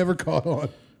 And they never caught on.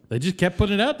 They just kept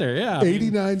putting it out there. Yeah.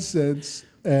 89 cents.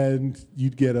 And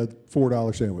you'd get a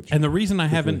 $4 sandwich. And the reason I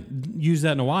haven't used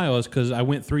that in a while is because I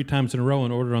went 3 times in a row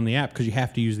and ordered on the app because you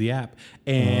have to use the app,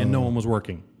 and no one was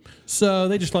working. So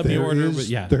they just let me order. But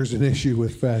yeah, there's an issue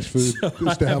with fast food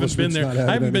establishments. I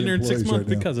haven't been there in 6 months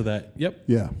because of that. Yep.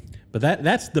 Yeah. But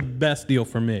that's the best deal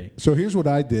for me. So here's what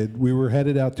I did. We were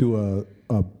headed out to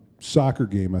a soccer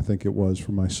game, I think it was,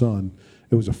 for my son.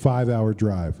 It was a 5-hour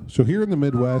drive. So here in the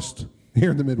Midwest,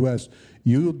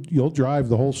 you'll drive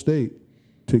the whole state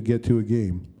to get to a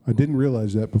game. I didn't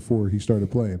realize that before he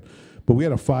started playing. But we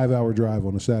had a 5-hour drive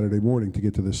on a Saturday morning to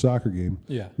get to this soccer game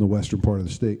in the western part of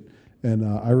the state. And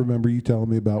I remember you telling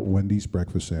me about Wendy's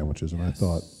breakfast sandwiches, and I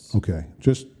thought, okay,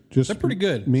 just they're pretty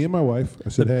good. Me and my wife, I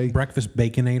said, hey. Breakfast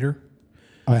Baconator.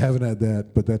 I haven't had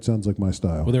that, but that sounds like my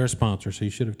style. Well, they're a sponsor, so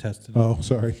you should have tested it. Oh,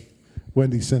 sorry.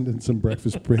 Wendy's sending some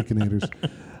breakfast Baconators.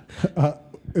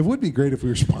 It would be great if we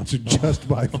were sponsored just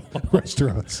by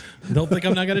restaurants. Don't think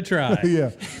I'm not going to try.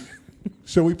 Yeah.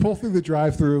 So we pull through the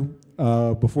drive-through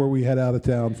before we head out of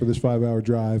town for this 5-hour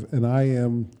drive, and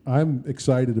I'm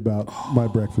excited about my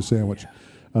breakfast sandwich.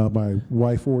 My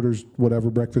wife orders whatever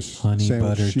breakfast honey sandwich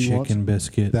butter she wants. Chicken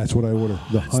biscuit. That's what I order.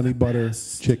 The honey butter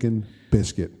chicken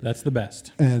biscuit. That's the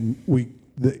best. And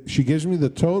she gives me the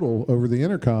total over the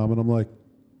intercom, and I'm like,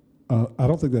 I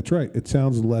don't think that's right. It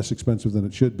sounds less expensive than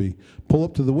it should be. Pull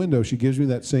up to the window. She gives me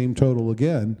that same total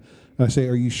again. And I say,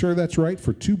 are you sure that's right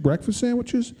for 2 breakfast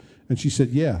sandwiches? And she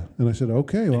said, yeah. And I said,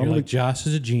 okay. Well, I'm like, Josh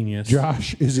is a genius.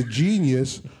 Josh is a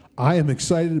genius. I am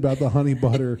excited about the honey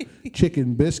butter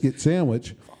chicken biscuit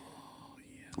sandwich.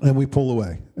 And we pull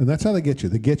away. And that's how they get you.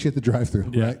 They get you at the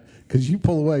drive-thru, right? Because you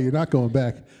pull away, you're not going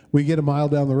back. We get a mile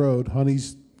down the road.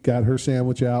 Honey's got her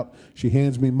sandwich out. She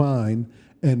hands me mine.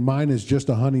 And mine is just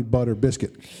a honey butter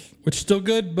biscuit. Which is still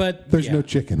good, but there's no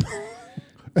chicken.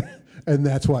 And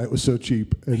that's why it was so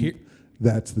cheap. And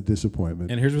that's the disappointment.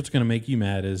 And here's what's going to make you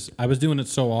mad is I was doing it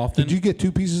so often. Did you get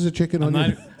 2 pieces of chicken I'm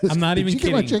not even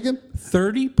kidding. Did you get my chicken?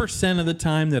 30% of the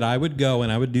time that I would go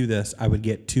and I would do this, I would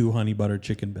get 2 honey butter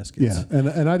chicken biscuits. Yeah,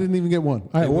 and I didn't even get one.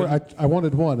 I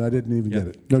wanted one. I didn't even get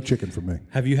it. No chicken for me.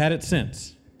 Have you had it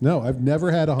since? No, I've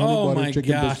never had a honey butter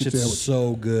chicken biscuit sandwich. It's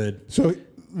so good. So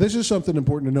this is something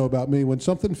important to know about me. When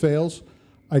something fails,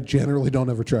 I generally don't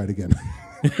ever try it again.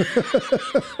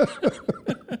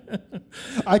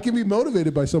 I can be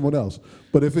motivated by someone else,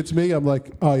 but if it's me, I'm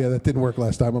like, oh yeah, that didn't work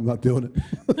last time. I'm not doing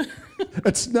it.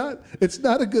 It's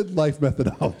not a good life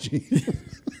methodology. Is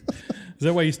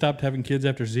that why you stopped having kids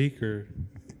after Zeke? Or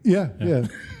yeah.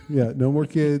 No more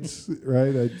kids,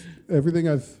 right? Everything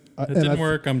it didn't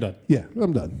work. I'm done. Yeah,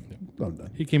 I'm done.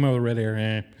 He came out with red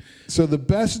hair. So the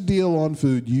best deal on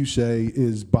food, you say,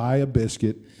 is buy a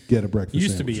biscuit, get a breakfast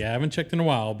Used sandwich. to be. I haven't checked in a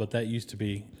while, but that used to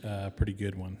be a pretty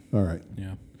good one. All right.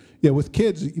 Yeah. Yeah, with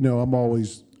kids, I'm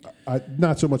always,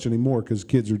 not so much anymore because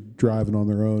kids are driving on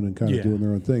their own and kind of doing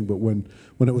their own thing. But when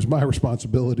it was my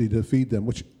responsibility to feed them,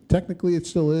 which technically it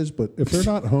still is, but if they're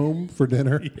not home for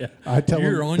dinner, I tell them.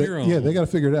 You're on your own. Yeah, they got to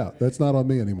figure it out. That's not on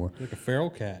me anymore. Like a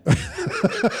feral cat.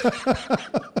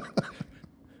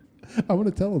 I'm going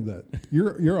to tell them that.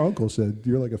 Your uncle said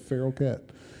you're like a feral cat.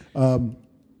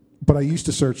 But I used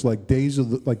to search like days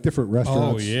of the, like different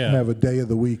restaurants have a day of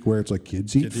the week where it's like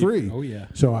kids eat free. Oh yeah.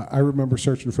 So I remember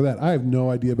searching for that. I have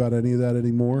no idea about any of that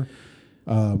anymore.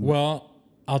 Well,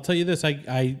 I'll tell you this.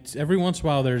 I every once in a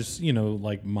while there's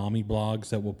like mommy blogs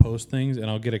that will post things and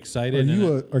I'll get excited.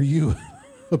 Are you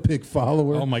a big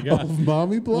follower? Oh my God. Of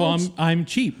mommy blogs? Well, I'm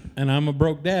cheap and I'm a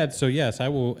broke dad, so yes, I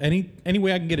will any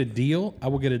way I can get a deal, I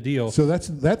will get a deal. So that's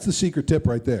the secret tip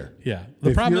right there. Yeah.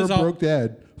 If you're a broke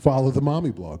dad, follow the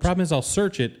mommy blogs. Problem is, I'll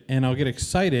search it and I'll get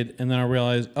excited, and then I'll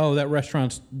realize, oh, that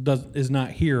restaurant is not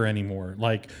here anymore.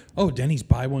 Like, oh, Denny's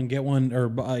buy one get one, or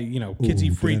kids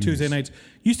eat free Denny's. Tuesday nights.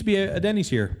 Used to be a Denny's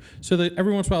here, so that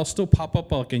every once in a while, it'll still pop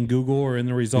up like in Google or in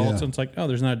the results, and it's like, oh,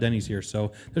 there's not a Denny's here.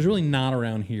 So there's really not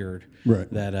around here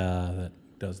that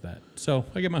does that. So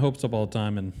I get my hopes up all the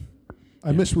time, and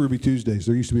I miss Ruby Tuesdays.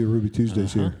 There used to be a Ruby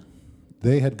Tuesdays here.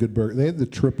 They had good burger. They had the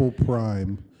triple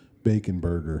prime bacon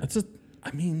burger.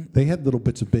 They had little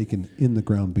bits of bacon in the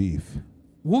ground beef.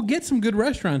 We'll get some good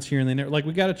restaurants here and there. Like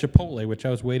we got a Chipotle, which I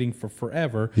was waiting for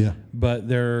forever. Yeah. But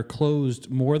they're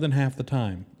closed more than half the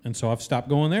time. And so I've stopped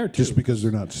going there too. Just because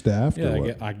they're not staffed? Yeah, or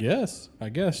what? I guess.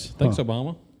 Thanks,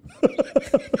 Obama.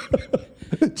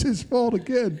 It's his fault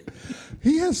again.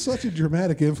 He has such a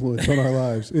dramatic influence on our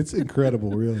lives. It's incredible,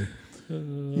 really.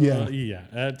 Yeah.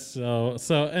 That's so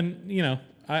and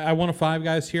I want a Five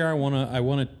Guys here. I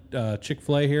want a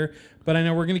Chick-fil-A here. But I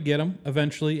know we're going to get them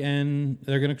eventually, and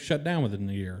they're going to shut down within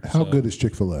a year. How good is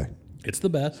Chick-fil-A? It's the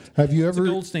best. Have you ever? It's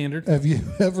the gold standard. Have you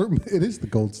ever? It is the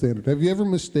gold standard. Have you ever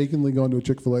mistakenly gone to a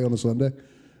Chick-fil-A on a Sunday?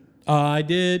 I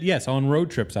did. Yes, on road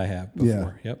trips I have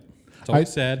before. Yeah. Yep. It's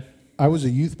always sad. I was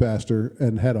a youth pastor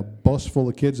and had a bus full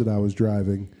of kids that I was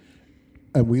driving,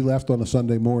 and we left on a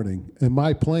Sunday morning. And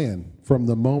my plan from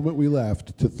the moment we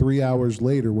left to 3 hours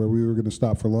later, where we were going to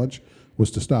stop for lunch, was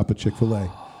to stop at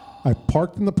Chick-fil-A. I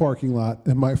parked in the parking lot,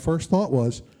 and my first thought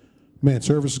was, man,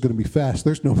 service is going to be fast.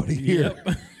 There's nobody here.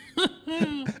 Yep.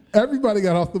 Everybody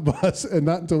got off the bus, and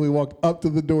not until we walked up to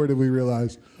the door did we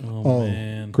realize,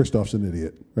 man. Christoph's an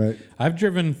idiot, right? I've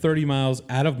driven 30 miles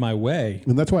out of my way.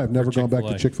 And that's why I've never gone back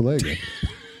to Chick-fil-A again.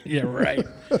 Yeah, right.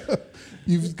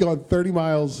 You've gone 30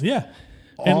 miles off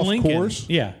in Lincoln. Course?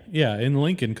 Yeah, in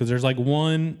Lincoln, because there's like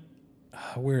one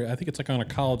where I think it's like on a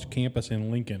college campus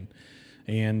in Lincoln.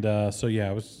 And I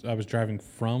was driving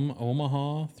from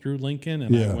Omaha through Lincoln,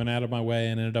 and I went out of my way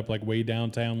and ended up like way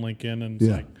downtown Lincoln,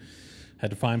 and had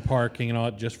to find parking and all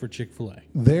that just for Chick-fil-A.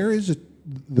 There is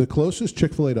the closest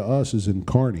Chick-fil-A to us is in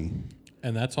Kearney.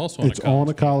 And that's also on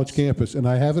a college campus, and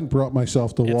I haven't brought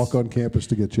myself to walk on campus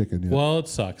to get chicken yet. Well, it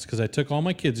sucks because I took all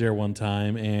my kids there one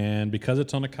time, and because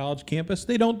it's on a college campus,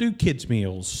 they don't do kids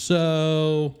meals.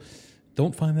 So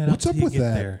don't find that out. What's up with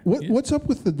that? There. What's up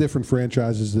with the different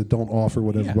franchises that don't offer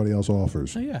what everybody else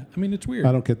offers? Yeah, I mean, it's weird.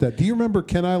 I don't get that. Do you remember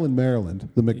Ken Island, Maryland,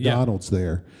 the McDonald's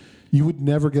there? You would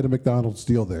never get a McDonald's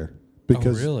deal there.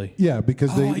 Because, really? Yeah,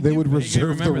 because they would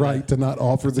reserve the right to not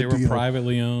offer the deal. They were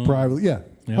privately owned. Yeah.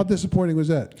 Yep. How disappointing was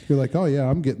that? You're like, oh, yeah,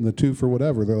 I'm getting the 2 for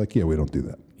whatever. They're like, yeah, we don't do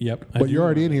that. Yep. But you're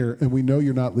already in here, and we know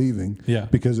you're not leaving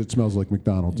because it smells like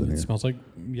McDonald's in here. It smells like,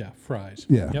 fries.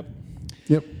 Yeah.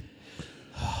 Yep.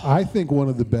 I think one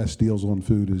of the best deals on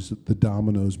food is the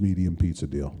Domino's medium pizza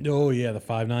deal. Oh, yeah, the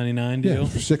 $5.99 deal. Yeah,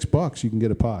 for $6 you can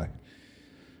get a pie.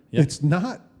 Yep. It's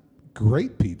not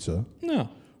great pizza. No.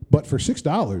 But for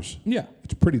 $6,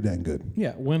 it's pretty dang good.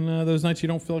 Yeah, when those nights you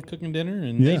don't feel like cooking dinner,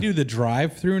 and they do the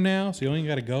drive-through now, so you only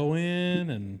got to go in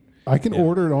and. I can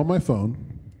order it on my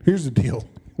phone. Here's the deal.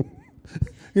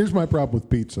 Here's my problem with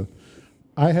pizza.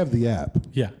 I have the app.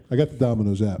 Yeah, I got the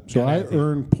Domino's app, so I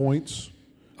earn points.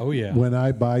 Oh yeah. When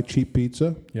I buy cheap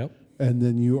pizza. Yep. And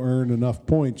then you earn enough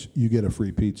points, you get a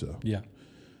free pizza. Yeah.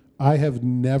 I have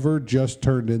never just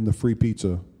turned in the free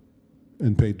pizza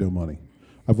and paid no money.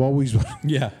 I've always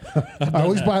I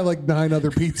always buy like 9 other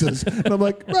pizzas, and I'm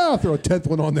like, I'll throw a 10th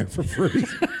one on there for free.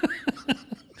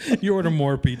 You order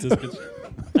more pizzas.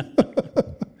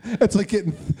 It's like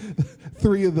getting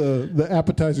 3 of the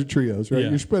appetizer trios, right? Yeah.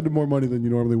 You're spending more money than you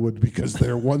normally would because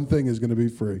their one thing is going to be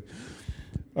free.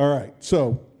 All right,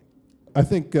 so I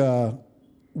think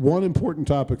one important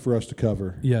topic for us to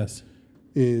cover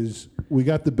is we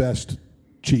got the best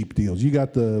cheap deals. You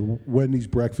got the Wendy's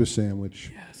breakfast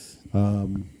sandwich. Yes.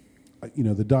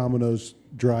 The Domino's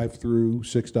drive-through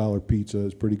 $6 pizza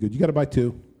is pretty good. You got to buy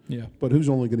 2. Yeah. But who's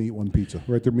only going to eat 1 pizza?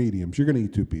 Right, they're mediums. You're going to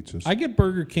eat 2 pizzas. I get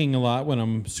Burger King a lot when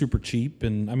I'm super cheap,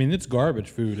 and I mean it's garbage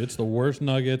food. It's the worst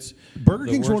nuggets. Burger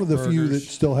King's one of the few that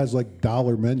still has like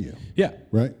 $1 menu. Yeah.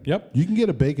 Right. Yep. You can get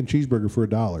a bacon cheeseburger for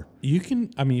 $1. You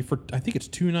can. I mean, I think it's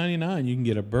 $2.99. You can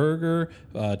get a burger,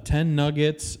 10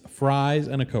 nuggets, fries,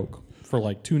 and a Coke for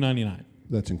like $2.99.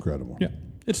 That's incredible. Yeah.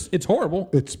 It's horrible.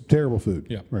 It's terrible food.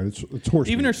 Yeah. Right. It's horse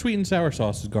Even meat. their sweet and sour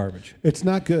sauce is garbage. It's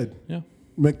not good. Yeah.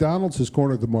 McDonald's has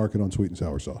cornered the market on sweet and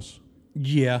sour sauce.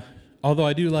 Yeah. Although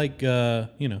I do like, I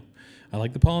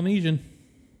like the Polynesian.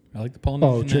 I like the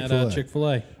Polynesian Chick-fil-A. at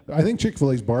Chick-fil-A. I think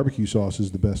Chick-fil-A's barbecue sauce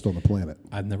is the best on the planet.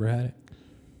 I've never had it.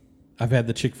 I've had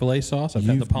the Chick-fil-A sauce. I've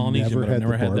had the Polynesian, but I've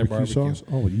never had their barbecue sauce.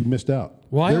 Oh, you missed out.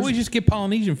 Well, I always just get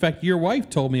Polynesian. In fact, your wife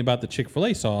told me about the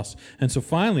Chick-fil-A sauce, and so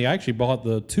finally, I actually bought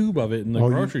the tube of it in the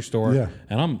grocery store, yeah.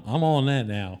 and I'm on that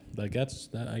now. Like that's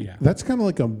That's kind of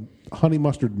like a honey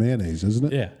mustard mayonnaise,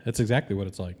 isn't it? Yeah, that's exactly what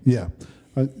it's like. Yeah,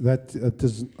 that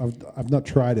doesn't. I've not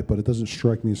tried it, but it doesn't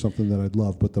strike me as something that I'd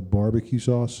love. But the barbecue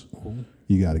sauce,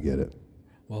 you got to get it.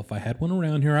 Well, if I had one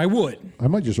around here, I would. I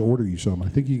might just order you some. I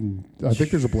think you can. I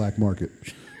think there's a black market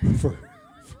for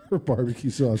barbecue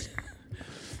sauce.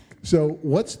 So,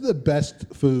 what's the best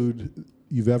food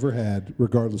you've ever had,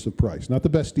 regardless of price? Not the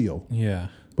best deal. Yeah.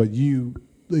 But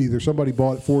either somebody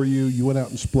bought it for you, you went out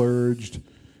and splurged.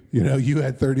 You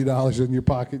had $30 in your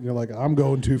pocket, and you're like, I'm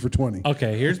going 2 for $20.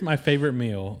 Okay, here's my favorite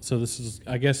meal. So this is,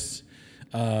 I guess,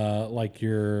 like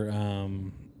your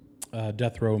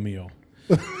death row meal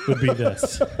would be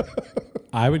this.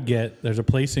 I would there's a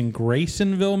place in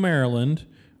Graysonville, Maryland,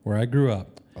 where I grew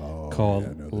up,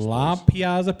 called La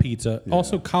Piazza Pizza. Yeah.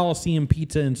 Also Coliseum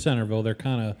Pizza in Centerville. They're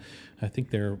kind of, I think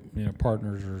they're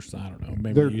partners, or I don't know.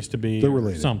 Maybe they used to be. They're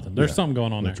related. Something. There's something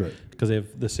going on That's there. Right. Because they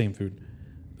have the same food.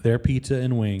 Their pizza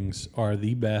and wings are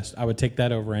the best. I would take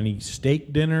that over any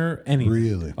steak dinner, anything.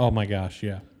 Really? Oh my gosh,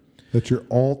 yeah. That's your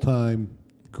all-time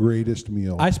greatest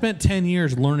meal. I spent 10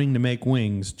 years learning to make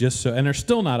wings and they're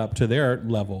still not up to their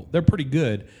level. They're pretty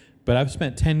good, but I've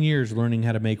spent 10 years learning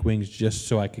how to make wings just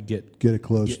so I could get it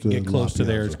close to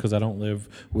theirs, because I don't live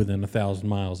within 1,000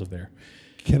 miles of there.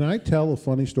 Can I tell a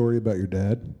funny story about your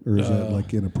dad, or is that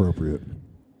like inappropriate?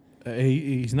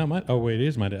 He's not my. Oh wait, it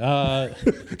is my dad.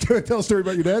 Can I tell a story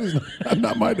about your dad? He's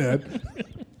not my dad.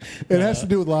 It has to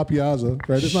do with La Piazza,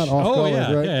 right? It's not off color,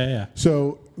 right? Yeah.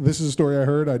 So this is a story I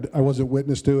heard. I wasn't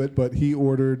witness to it, but he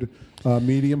ordered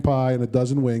medium pie and a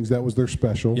dozen wings. That was their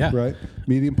special, right?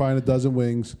 Medium pie and a dozen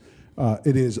wings.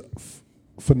 It is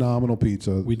phenomenal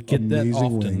pizza. We'd get amazing that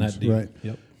often, wings, that deal. right?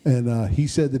 Yep. And he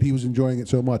said that he was enjoying it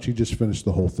so much, he just finished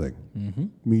the whole thing. Mm-hmm.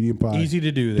 Medium pie. Easy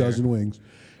to do there. Dozen wings.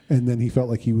 And then he felt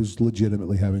like he was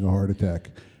legitimately having a heart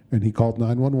attack. And he called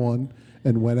 911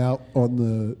 and went out on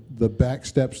the back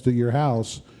steps to your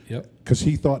house. Yep. Because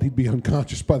he thought he'd be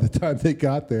unconscious by the time they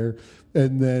got there.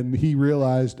 And then he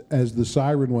realized as the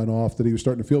siren went off that he was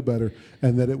starting to feel better,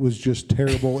 and that it was just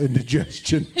terrible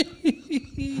indigestion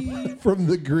from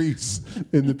the grease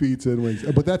in the pizza and wings.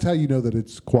 But that's how you know that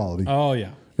it's quality. Oh,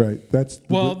 yeah. Right.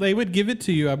 They would give it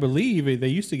to you, I believe. They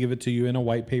used to give it to you in a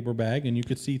white paper bag, and you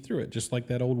could see through it, just like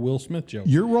that old Will Smith joke.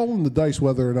 You're rolling the dice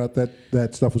whether or not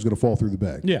that stuff was going to fall through the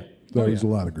bag. Yeah. That was a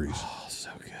lot of grease. Oh, so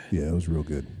good. Yeah, it was real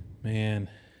good. Man.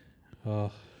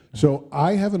 Oh. So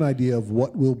I have an idea of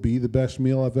what will be the best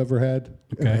meal I've ever had,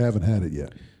 and I haven't had it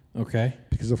yet. Okay.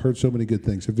 Because I've heard so many good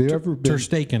things. Have you ever been...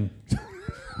 Tersteaken.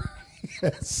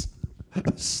 Yes.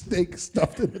 A steak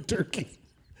stuffed in a turkey.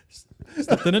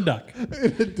 Stuffed in a duck.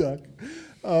 In a duck.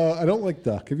 I don't like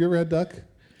duck. Have you ever had duck?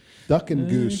 Duck and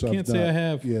goose. I can't say I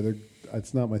have. Yeah,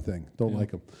 it's not my thing. Don't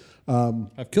like them.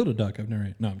 I've killed a duck. I've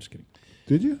never. No, I'm just kidding.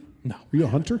 Did you? No. Were you a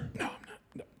hunter? No, I'm not.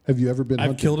 No. Have you ever been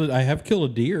hunting? I have killed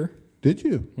a deer. Did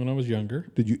you? When I was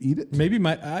younger. Did you eat it? Maybe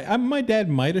my dad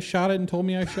might have shot it and told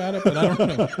me I shot it, but I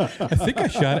don't know. I think I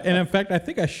shot it. And in fact, I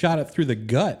think I shot it through the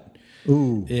gut.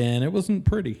 Ooh. And it wasn't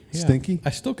pretty. Yeah. Stinky?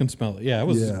 I still can smell it. Yeah, it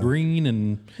was green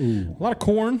and a lot of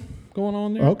corn going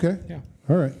on there. Okay. Yeah.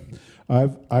 All right.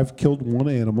 I've killed one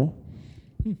animal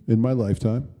in my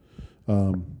lifetime.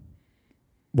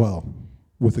 Well,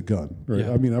 with a gun, right?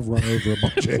 Yeah. I mean, I've run over a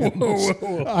bunch of animals.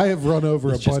 Whoa. I have run over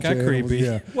a bunch of animals. Creepy.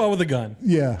 Yeah. Well, with a gun.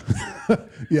 Yeah.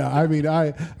 Yeah. I mean,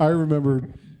 I remember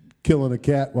killing a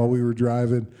cat while we were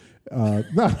driving.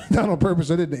 Not on purpose.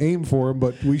 I didn't aim for him,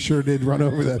 but we sure did run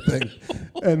over that thing.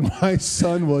 And my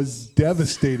son was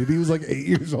devastated. He was like 8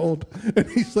 years old, and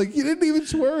he's like, "You didn't even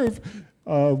swerve."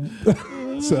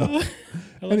 So.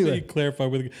 I like that you clarify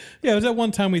with. Yeah, it was that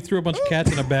one time we threw a bunch of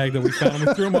cats in a bag that we found. And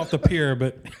we threw them off the pier,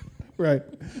 but. Right.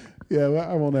 Yeah, well,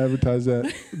 I won't advertise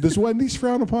that. Does Wendy's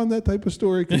frown upon that type of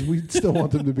story? Because we still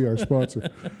want them to be our sponsor.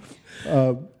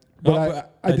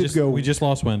 But I did go. We just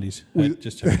lost Wendy's.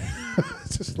 Just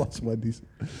lost Wendy's.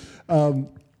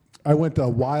 I went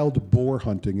wild boar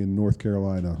hunting in North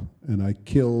Carolina, and I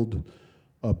killed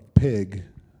a pig.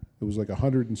 It was like a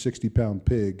 160-pound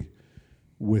pig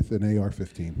with an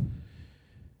AR-15.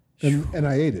 And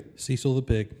I ate it. Cecil the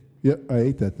pig. Yep, I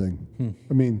ate that thing.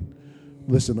 I mean,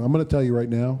 listen, I'm going to tell you right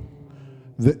now,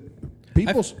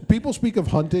 People speak of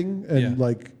hunting and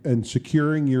and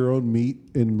securing your own meat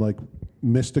in like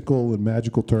mystical and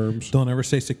magical terms. Don't ever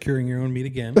say securing your own meat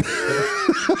again.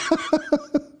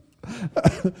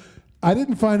 I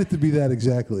didn't find it to be that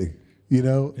exactly. You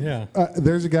know? Yeah.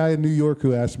 There's a guy in New York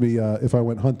who asked me if I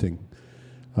went hunting.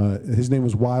 His name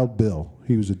was Wild Bill.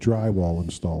 He was a drywall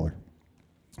installer.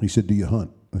 He said, "Do you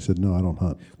hunt?" I said, "No, I don't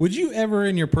hunt." Would you ever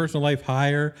in your personal life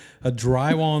hire a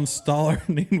drywall installer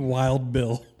named Wild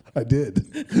Bill? I did.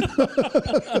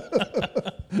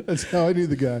 That's how I knew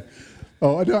the guy.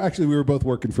 Oh, no, actually, we were both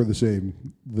working for the same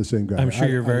guy. I'm sure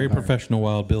you're very professional,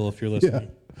 Wild Bill, if you're listening.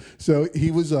 Yeah. So he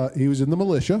was in the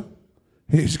militia.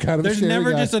 He's kind of There's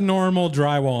never just a normal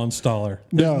drywall installer.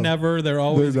 There's never. They're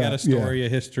always got a story, a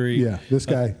history. Yeah, this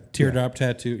guy. Teardrop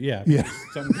tattoo. Yeah. Yeah.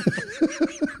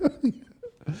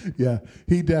 Yeah,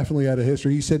 he definitely had a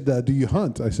history. He said, "Do you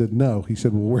hunt?" I said, "No." He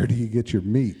said, "Well, where do you get your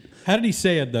meat?" How did he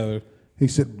say it, though? He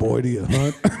said, "Boy, do you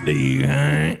hunt?" Do you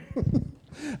hunt?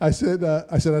 I said,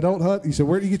 "I don't hunt." He said,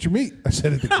 "Where do you get your meat?" I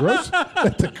said, "At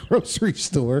the grocery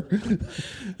store."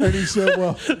 And he said,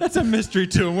 "Well, that's a mystery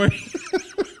to him." Where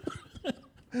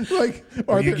like,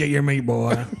 where you get your meat,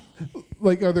 boy?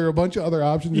 Like, are there a bunch of other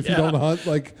options if you don't hunt?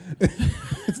 Like,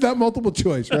 it's not multiple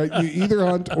choice, right? You either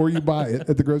hunt or you buy it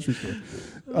at the grocery store.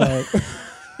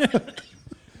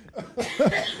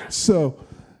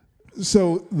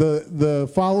 So the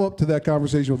follow up to that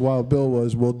conversation with Wild Bill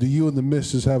was, "Well, do you and the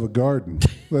missus have a garden?"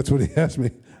 That's what he asked me.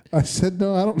 I said,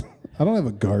 "No, I don't have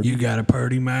a garden." You got a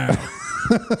purty mouth.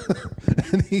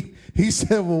 And he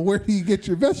said, "Well, where do you get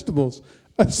your vegetables?"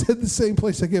 I said, "The same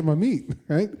place I get my meat,"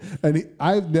 right? And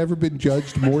I've never been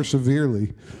judged more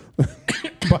severely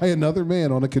by another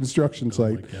man on a construction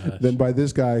site than by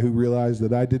this guy who realized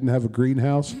that I didn't have a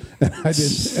greenhouse and I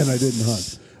didn't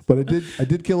hunt. But I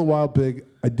did kill a wild pig.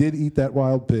 I did eat that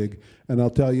wild pig, and I'll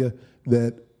tell you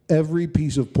that every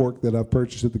piece of pork that I've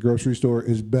purchased at the grocery store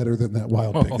is better than that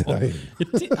wild pig that I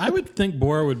ate. I would think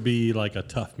boar would be like a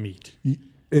tough meat. You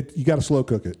got to slow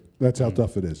cook it. That's how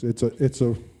tough it is. It's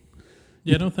a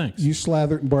Yeah, no thanks. You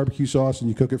slather it in barbecue sauce and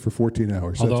you cook it for 14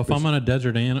 hours. Although if I'm on a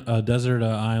desert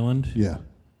island, yeah,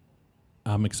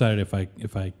 I'm excited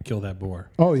if I kill that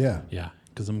boar. Oh yeah, yeah,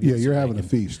 because you're having a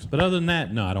feast. But other than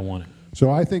that, no, I don't want it. So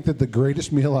I think that the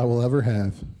greatest meal I will ever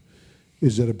have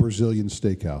is at a Brazilian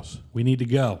steakhouse. We need to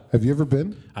go. Have you ever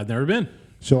been? I've never been.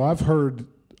 So I've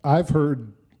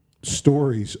heard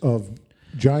stories of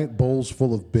giant bowls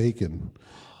full of bacon.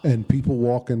 And people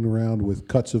walking around with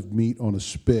cuts of meat on a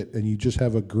spit, and you just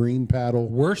have a green paddle.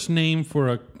 Worst name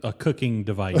for a cooking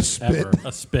device ever.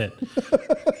 A spit.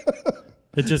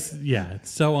 It just,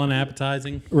 it's so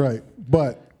unappetizing. Right.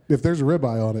 But if there's a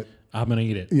ribeye on it, I'm going to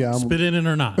eat it. Yeah, spit in it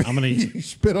or not, I'm going to eat it. You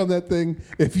spit on that thing.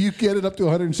 If you get it up to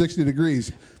 160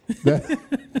 degrees,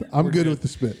 I'm good with the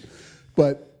spit.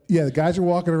 But, yeah, the guys are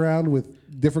walking around with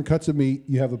different cuts of meat.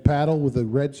 You have a paddle with a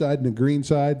red side and a green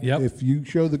side. Yep. If you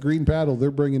show the green paddle, they're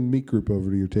bringing meat group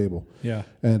over to your table. Yeah.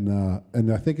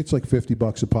 And I think it's like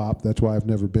 $50 a pop. That's why I've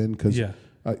never been, because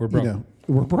we're broke.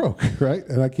 We're broke, right?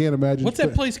 And I can't imagine. What's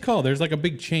that place called? There's like a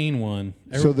big chain one.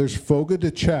 So there's Fogo de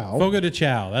Chao. Fogo de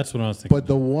Chao. That's what I was thinking. But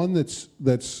the one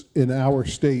that's in our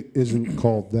state isn't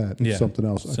called that. It's something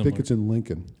else. Similar. I think it's in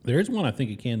Lincoln. There is one, I think,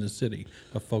 in Kansas City,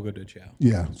 a Fogo de Chao.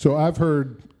 Yeah. So I've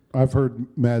heard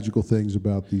magical things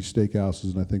about these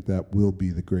steakhouses, and I think that will be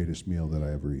the greatest meal that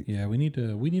I ever eat. Yeah, we need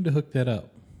to hook that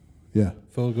up. Yeah.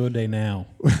 Fogo de now.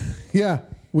 Yeah.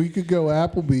 We could go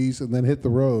Applebee's and then hit the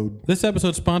road. This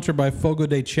episode's sponsored by Fogo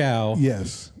de Chao.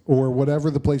 Yes. Or whatever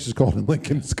the place is called in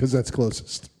Lincoln, because that's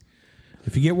closest.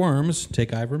 If you get worms,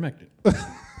 take ivermectin.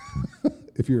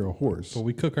 If you're a horse. But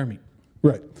we cook our meat.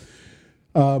 Right.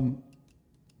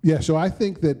 Yeah, so I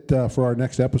think that for our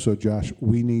next episode, Josh,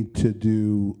 we need to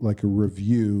do like a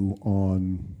review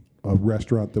on a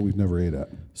restaurant that we've never ate at.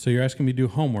 So you're asking me to do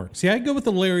homework. See, I go with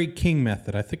the Larry King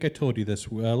method. I think I told you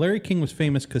this. Larry King was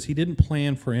famous because he didn't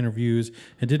plan for interviews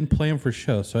and didn't plan for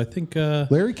shows. So I think...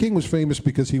 Larry King was famous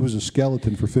because he was a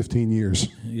skeleton for 15 years.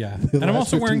 Yeah. And I'm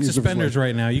also wearing suspenders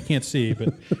right now. You can't see,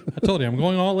 but I told you, I'm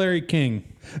going all Larry King.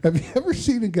 Have you ever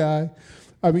seen a guy...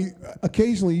 I mean,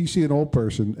 occasionally you see an old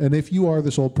person, and if you are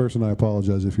this old person, I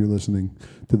apologize if you're listening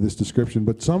to this description,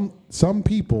 but some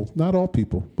people, not all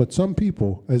people, but some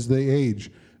people, as they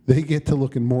age, they get to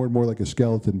looking more and more like a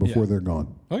skeleton before they're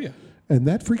gone. Oh, yeah. And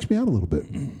that freaks me out a little bit,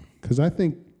 because I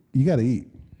think you got to eat.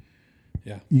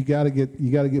 Yeah. You got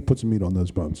to put some meat on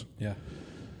those bones. Yeah.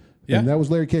 Yeah. And that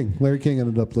was Larry King. Larry King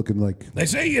ended up looking like... They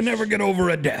say you never get over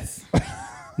a death.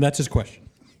 That's his question.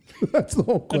 That's the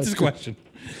whole question. That's his question.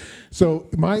 So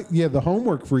the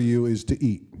homework for you is to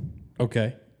eat.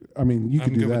 Okay. I mean, you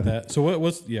can I'm do good that. with that. So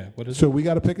what is So it? we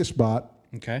got to pick a spot.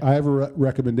 Okay. I have a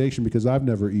recommendation because I've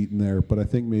never eaten there, but I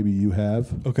think maybe you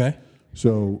have. Okay.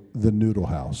 So the Noodle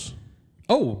House.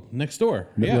 Oh, next door.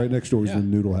 Yeah. Right next door is the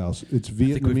Noodle House. It's Vietnamese.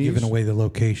 I think we've given away the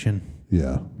location.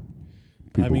 Yeah.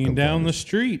 People down the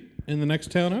street in the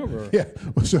next town over. Yeah.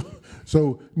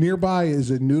 So nearby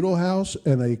is a Noodle House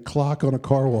and a clock on a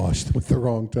car wash with the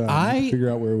wrong time. Figure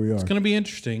out where we are. It's going to be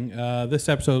interesting. This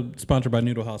episode sponsored by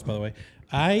Noodle House, by the way.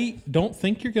 I don't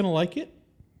think you're going to like it.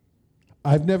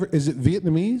 Is it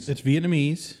Vietnamese? It's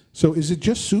Vietnamese. So is it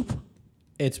just soup?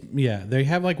 They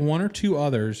have like one or two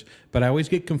others, but I always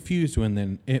get confused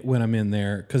when I'm in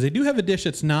there because they do have a dish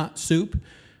that's not soup,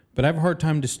 but I have a hard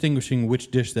time distinguishing which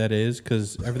dish that is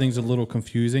because everything's a little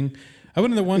confusing. I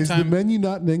went in there one time. Is the menu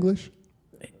not in English?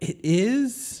 It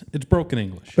is. It's broken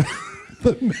English.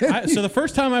 So the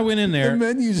first time I went in there, the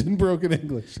menu's in broken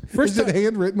English. Is it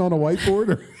handwritten on a whiteboard?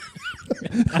 Or?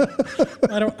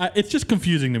 It's just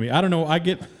confusing to me. I don't know. I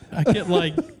get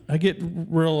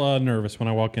real nervous when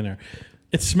I walk in there.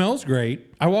 It smells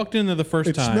great. I walked in there the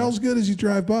first time. It smells good as you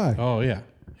drive by. Oh yeah.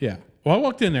 Well, I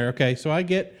walked in there. Okay, so I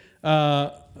get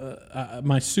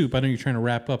my soup. I know you're trying to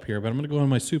wrap up here, but I'm going to go on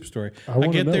my soup story. I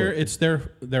get there. It's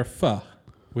their pho,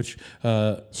 which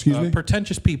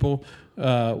pretentious people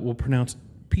will pronounce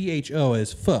PHO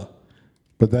as pho.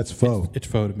 But that's pho. It's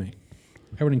pho to me.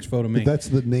 Everything's pho to me. But that's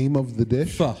the name of the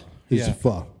dish? Pho. It's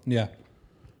pho. Yeah.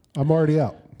 I'm already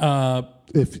out.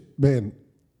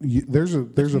 There's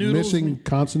a missing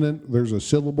consonant. There's a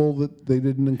syllable that they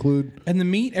didn't include. And the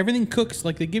meat, everything cooks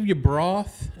like they give you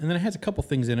broth, and then it has a couple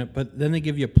things in it, but then they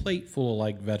give you a plate full of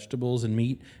like vegetables and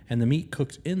meat, and the meat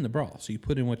cooks in the broth, so you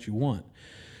put in what you want.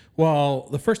 Well,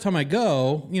 the first time I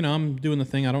go, I'm doing the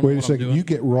thing. I don't know what I'm doing. Wait a second. You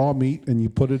get raw meat and you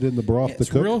put it in the broth to cook?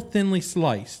 It's real thinly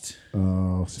sliced.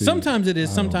 Oh, see. Sometimes it is.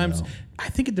 Sometimes I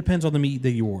think it depends on the meat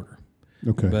that you order.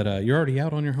 Okay. But you're already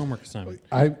out on your homework assignment.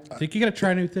 I think you got to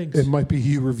try new things. It might be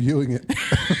you reviewing it.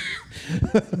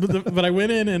 but I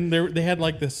went in and they had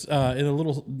like this in a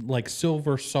little like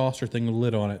silver saucer thing with a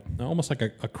lid on it, almost like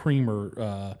a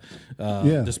creamer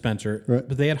dispenser. Right.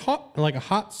 But they had a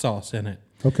hot sauce in it.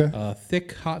 Okay.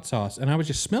 Thick hot sauce. And I was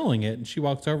just smelling it, and she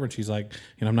walks over and she's like,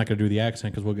 I'm not going to do the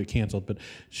accent because we'll get canceled, but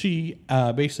she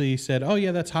basically said, oh,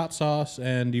 yeah, that's hot sauce,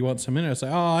 and do you want some in it? I was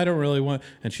like, oh, I don't really want.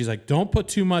 And she's like, don't put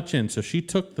too much in. So she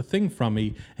took the thing from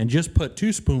me and just put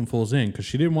 2 spoonfuls in because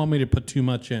she didn't want me to put too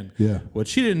much in. Yeah. What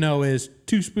she didn't know is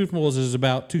 2 spoonfuls is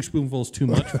about 2 spoonfuls too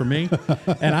much for me,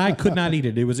 and I could not eat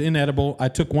it. It was inedible. I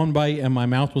took one bite, and my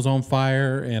mouth was on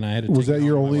fire, and I had to Was that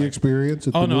your only experience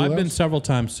at the no, I've House? been several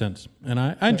times since, and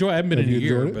I enjoy it. I haven't been in a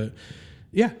year, but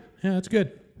yeah, it's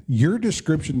good. Your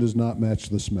description does not match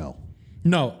the smell.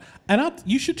 No, and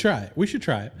you should try it. We should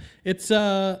try it. It's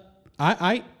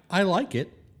I like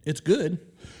it. It's good.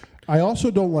 I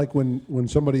also don't like when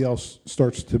somebody else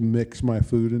starts to mix my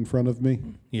food in front of me.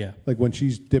 Yeah. Like when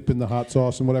she's dipping the hot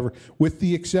sauce and whatever, with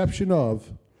the exception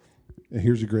of,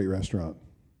 here's a great restaurant,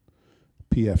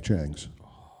 P.F. Chang's. Oh,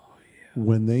 yeah.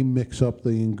 When they mix up the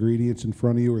ingredients in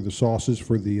front of you or the sauces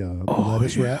for the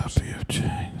lettuce wraps. P.F.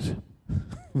 Chang's.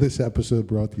 This episode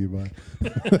brought to you by.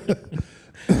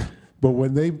 But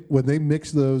when they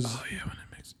mix those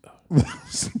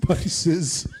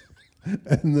spices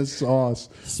and the sauce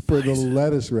for the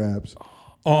lettuce wraps.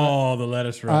 Oh, the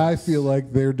lettuce wraps. I feel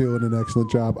like they're doing an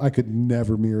excellent job. I could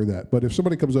never mirror that. But if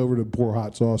somebody comes over to pour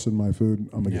hot sauce in my food,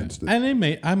 I'm against it.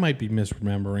 And I might be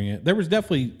misremembering it. There was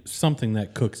definitely something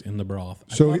that cooks in the broth.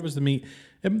 I thought it was the meat.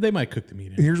 They might cook the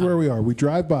meat in. Here's where we are. We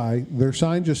drive by. Their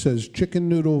sign just says chicken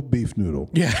noodle, beef noodle.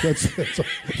 Yeah. That's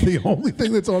the only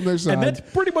thing that's on their sign. And that's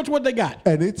pretty much what they got.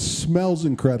 And it smells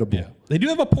incredible. Yeah. They do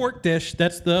have a pork dish.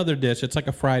 That's the other dish. It's like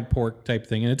a fried pork type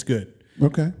thing, and it's good.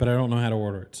 Okay. But I don't know how to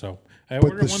order it, so I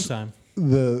ordered it one time.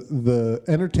 The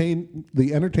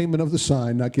entertainment of the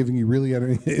sign, not giving you really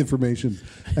information,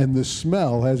 and the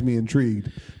smell has me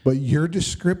intrigued. But your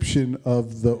description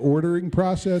of the ordering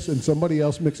process and somebody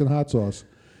else mixing hot sauce,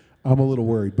 I'm a little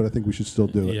worried, but I think we should still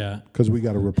do it. Yeah. Because we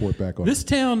got to report back on this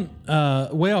town,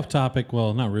 way off topic,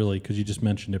 well, not really because you just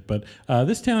mentioned it, but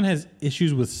this town has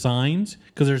issues with signs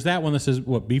because there's that one that says,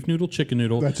 beef noodle, chicken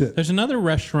noodle. That's it. There's another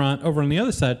restaurant over on the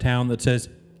other side of town that says,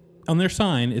 on their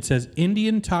sign, it says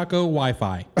Indian Taco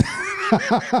Wi-Fi.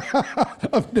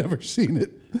 I've never seen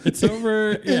it. It's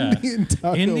over, Indian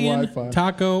Taco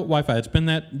Taco Wi-Fi. It's been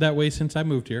that way since I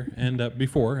moved here and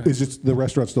before. Is it the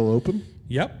restaurant still open?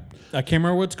 Yep. I can't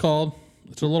remember what it's called.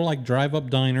 It's a little like drive-up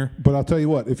diner. But I'll tell you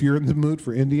what, if you're in the mood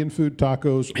for Indian food,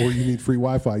 tacos, or you need free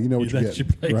Wi-Fi, you know what you That's get, your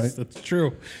place. right? That's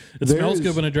true. It smells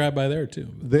good when I drive by there, too.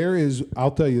 There is,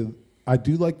 I'll tell you, I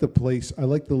do like the place. I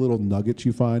like the little nuggets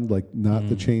you find, like not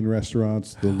the chain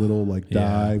restaurants, the little like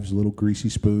dives, little greasy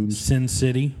spoons. Sin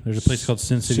City. There's a place called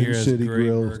Sin City. Sin City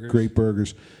Grill, great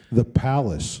burgers. The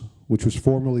Palace, which was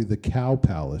formerly the Cow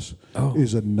Palace,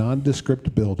 is a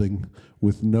nondescript building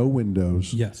with no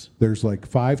windows. Yes. There's like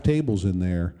 5 tables in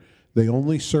there. They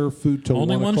only serve food till 1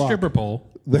 o'clock. Only one stripper pole.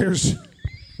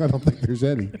 I don't think there's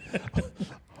any.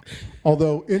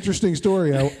 Although, interesting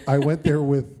story, I went there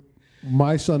with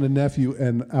my son and nephew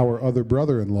and our other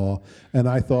brother-in-law, and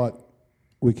I thought,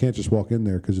 we can't just walk in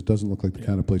there because it doesn't look like the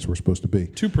kind of place we're supposed to be.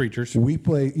 2 preachers. We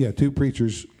play, 2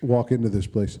 preachers walk into this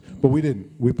place, but we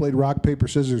didn't. We played rock, paper,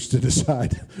 scissors to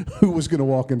decide who was going to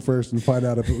walk in first and find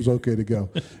out if it was okay to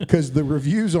go. Because the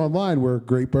reviews online were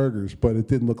great burgers, but it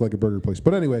didn't look like a burger place.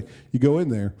 But anyway, you go in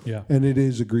there, and it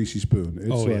is a greasy spoon.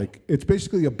 It's it's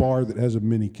basically a bar that has a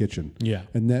mini kitchen. Yeah.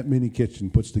 And that mini kitchen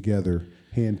puts together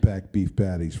hand-packed beef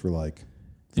patties for like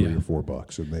 $3 or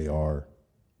 $4, and they are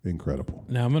incredible.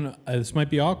 Now this might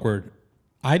be awkward.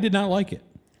 I did not like it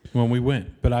when we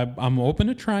went, but I'm open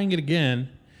to trying it again.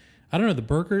 I don't know, the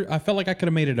burger, I felt like I could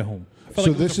have made it at home. I felt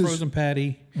like it was a frozen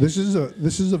patty. This is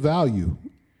a value.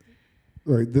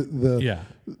 Right. You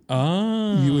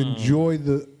enjoy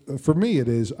for me it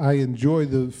is, I enjoy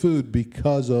the food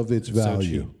because of its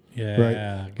value. So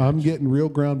right. I'm getting real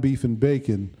ground beef and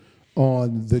bacon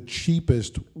on the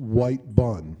cheapest white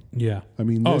bun. Yeah. I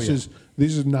mean,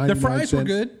 these are 99 cents. The fries were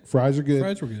good. Fries are good.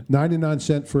 Fries were good. 99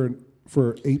 cents for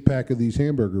 8-pack of these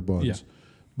hamburger buns. Yeah.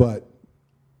 But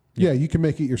you can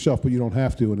make it yourself, but you don't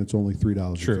have to, and it's only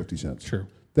 $3.50. True.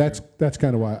 That's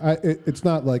kind of why. It's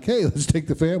not like, hey, let's take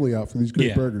the family out for these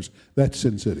great burgers. That's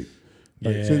Sin City.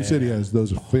 Right? Sin City has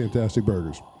those fantastic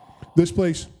burgers. This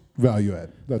place, value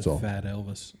add. That's all. Fat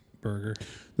Elvis burger.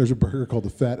 There's a burger called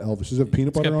the Fat Elvis. Does it have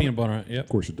peanut butter on it? Peanut butter on it, yep. Of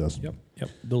course it does. Yep.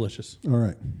 Delicious. All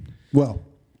right. Well,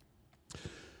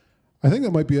 I think that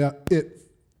might be it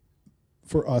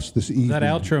for us this evening. That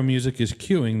outro music is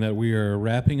cueing that we are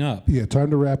wrapping up. Yeah, time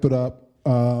to wrap it up.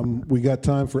 We got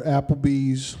time for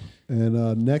Applebee's,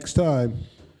 and next time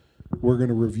we're going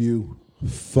to review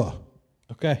pho.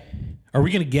 Okay. Are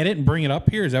we going to get it and bring it up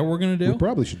here? Is that what we're going to do? We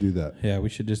probably should do that. Yeah, we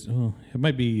should just. It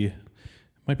might be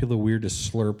a little weird to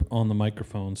slurp on the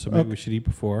microphone, so maybe we should eat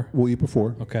before. We'll eat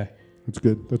before. Okay. That's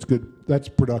good. That's good. That's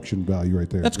production value right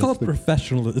there. That's called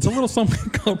professionalism. It's a little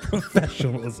something called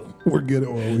professionalism. We're good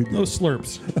at what we do. No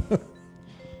slurps.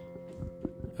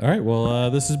 All right.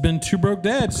 Well, this has been Two Broke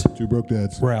Dads. Two Broke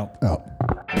Dads. We're out. Out.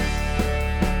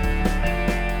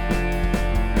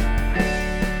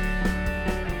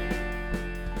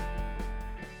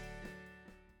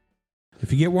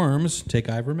 If you get worms, take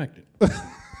ivermectin.